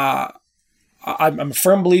a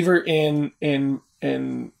firm believer in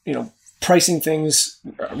pricing things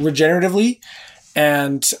regeneratively,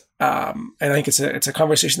 and I think it's a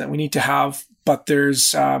conversation that we need to have. But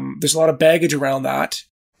there's a lot of baggage around that.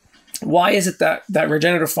 Why is it that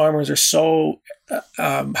regenerative farmers are so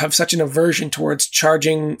have such an aversion towards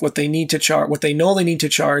charging what they need to charge, what they know they need to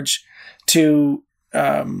charge to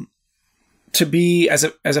be as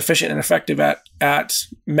efficient and effective at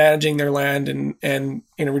managing their land and in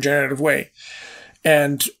a regenerative way?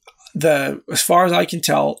 And as far as I can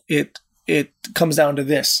tell, it comes down to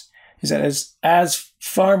this: is that as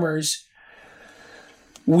farmers,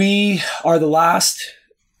 we are the last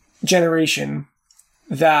generation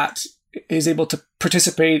that is able to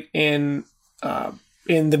participate in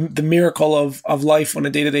the miracle of life on a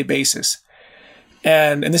day-to-day basis.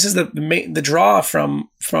 And this is the draw from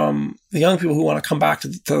the young people who want to come back to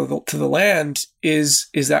the land is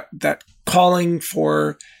that calling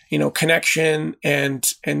for, connection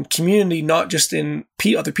and community, not just in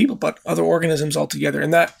other people, but other organisms altogether.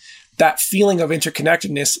 And that feeling of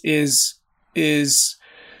interconnectedness is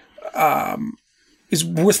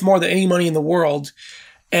worth more than any money in the world.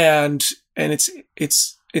 And it's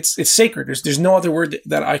sacred. There's no other word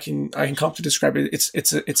that I can come to describe it.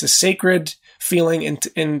 It's a sacred feeling,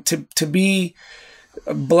 and to be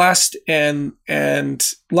blessed and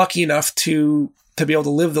lucky enough to be able to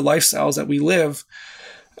live the lifestyles that we live.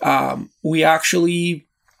 We actually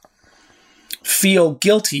feel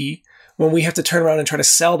guilty when we have to turn around and try to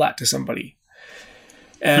sell that to somebody.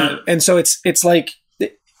 And so it's like,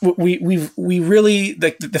 we really,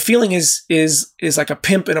 like, the feeling is like a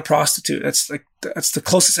pimp and a prostitute. That's the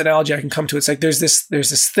closest analogy I can come to. It's like there's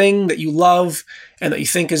this thing that you love and that you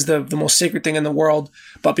think is the most sacred thing in the world,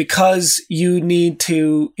 but because you need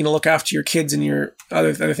to look after your kids and your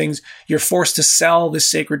other things, you're forced to sell this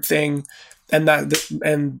sacred thing, and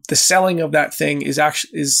the selling of that thing is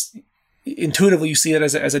intuitively you see it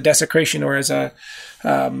as a desecration or as a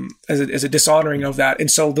dishonoring of that.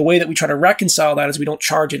 And so the way that we try to reconcile that is we don't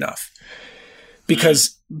charge enough,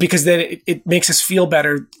 because then it makes us feel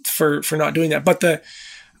better for not doing that. But the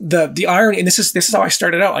irony, and this is how I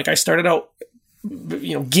started out. Like, I started out,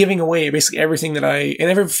 giving away basically everything that and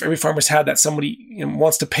every farmer's had that somebody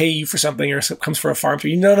wants to pay you for something or comes for a farm to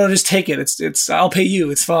you. No, just take it. It's I'll pay you.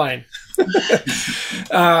 It's fine.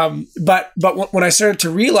 But when I started to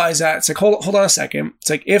realize that, it's like, hold on a second. It's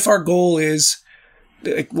like, if our goal is,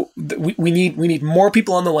 like, we need more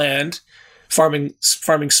people on the land, farming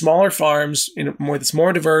smaller farms, that's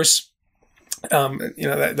more diverse,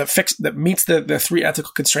 that meets the three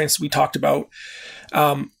ethical constraints we talked about,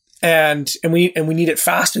 and we need it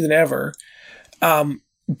faster than ever.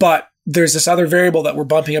 But there's this other variable that we're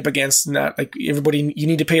bumping up against, and that, like, everybody, you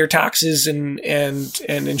need to pay your taxes and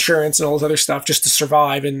insurance and all this other stuff just to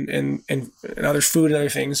survive, and other food and other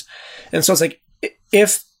things. And so it's like,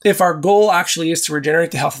 if our goal actually is to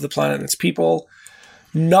regenerate the health of the planet and its people,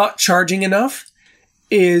 not charging enough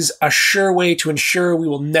is a sure way to ensure we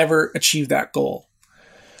will never achieve that goal.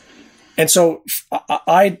 And so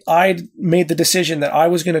I made the decision that I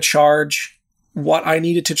was going to charge what I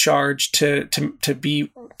needed to charge so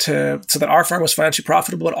that our farm was financially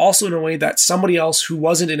profitable, but also in a way that somebody else who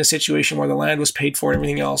wasn't in a situation where the land was paid for and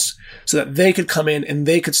everything else, so that they could come in and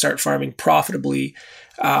they could start farming profitably,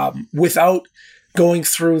 without going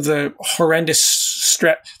through the horrendous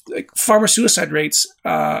stress. Like, farmer suicide rates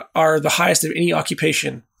are the highest of any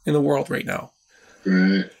occupation in the world right now.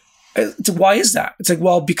 Right. Why is that? It's like,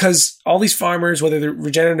 well, because all these farmers, whether they're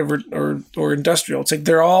regenerative or industrial, it's like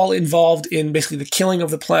they're all involved in basically the killing of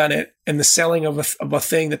the planet and the selling of a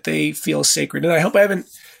thing that they feel is sacred. And I hope I haven't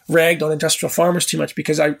ragged on industrial farmers too much,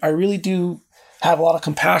 because I really do have a lot of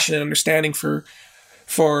compassion and understanding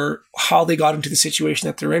for how they got into the situation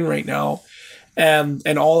that they're in right now.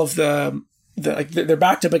 And all of they're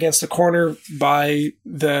backed up against the corner by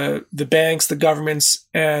the banks, the governments,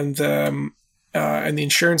 and the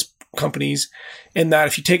insurance companies, in that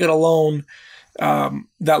if you take out a loan,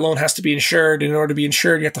 that loan has to be insured. And in order to be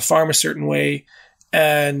insured, you have to farm a certain way.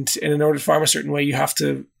 And in order to farm a certain way, you have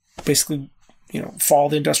to basically, follow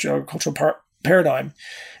the industrial agricultural paradigm.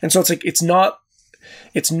 And so it's like, it's not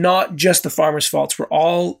just the farmer's fault. We're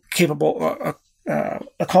all capable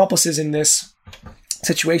accomplices in this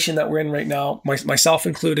situation that we're in right now, myself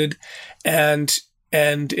included. And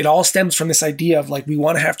it all stems from this idea of, like, we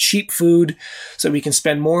want to have cheap food so we can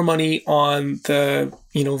spend more money on the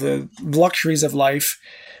luxuries of life.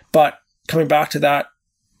 But coming back to that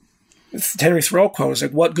Henry Thoreau quote, is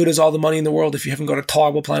like, what good is all the money in the world if you haven't got a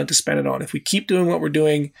tolerable planet to spend it on? If we keep doing what we're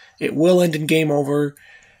doing, it will end in game over.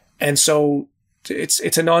 And so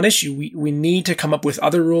it's a non-issue. We need to come up with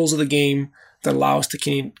other rules of the game that allow us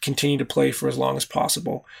to continue to play for as long as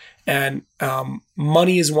possible. And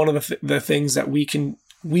money is one of the things that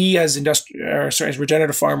we as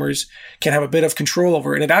regenerative farmers can have a bit of control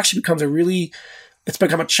over. And it actually becomes it's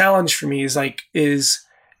become a challenge for me. Is I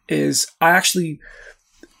actually,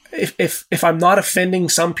 if I'm not offending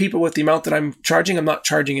some people with the amount that I'm charging, I'm not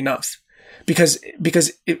charging enough, because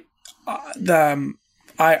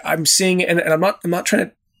I'm seeing, and I'm not trying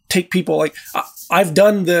to take people, like, I've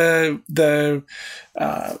done the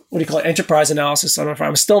what do you call it, enterprise analysis on my farm.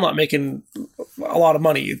 I'm still not making a lot of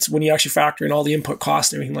money. It's when you actually factor in all the input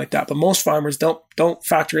costs and everything like that. But most farmers don't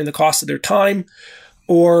factor in the cost of their time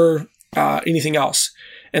or anything else.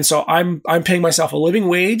 And so I'm paying myself a living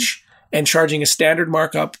wage and charging a standard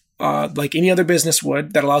markup like any other business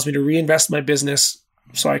would, that allows me to reinvest my business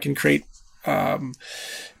so I can create, continue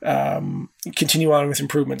on with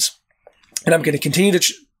improvements. And I'm going to continue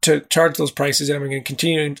to charge those prices, and I'm going to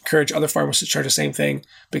continue to encourage other farmers to charge the same thing,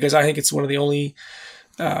 because I think it's one of the only,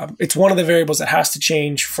 it's one of the variables that has to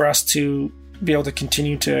change for us to be able to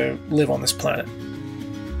continue to live on this planet.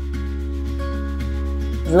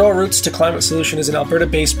 Rural Roots to Climate Solution is an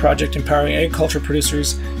Alberta-based project empowering agriculture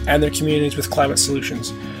producers and their communities with climate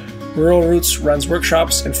solutions. Rural Roots runs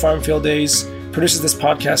workshops and farm field days, produces this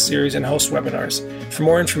podcast series, and hosts webinars. For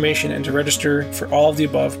more information and to register for all of the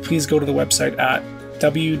above, please go to the website at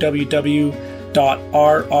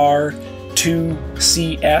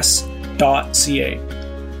www.rr2cs.ca.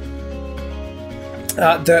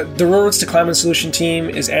 The Rural Roots to Climate Solution team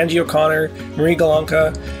is Angie O'Connor, Marie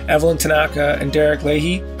Galanka, Evelyn Tanaka, and Derek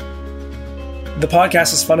Leahy. The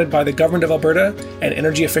podcast is funded by the Government of Alberta and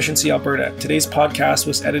Energy Efficiency Alberta. Today's podcast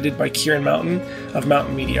was edited by Kieran Mountain of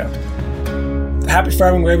Mountain Media. Happy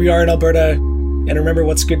farming wherever you are in Alberta, and remember,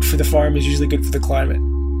 what's good for the farm is usually good for the climate.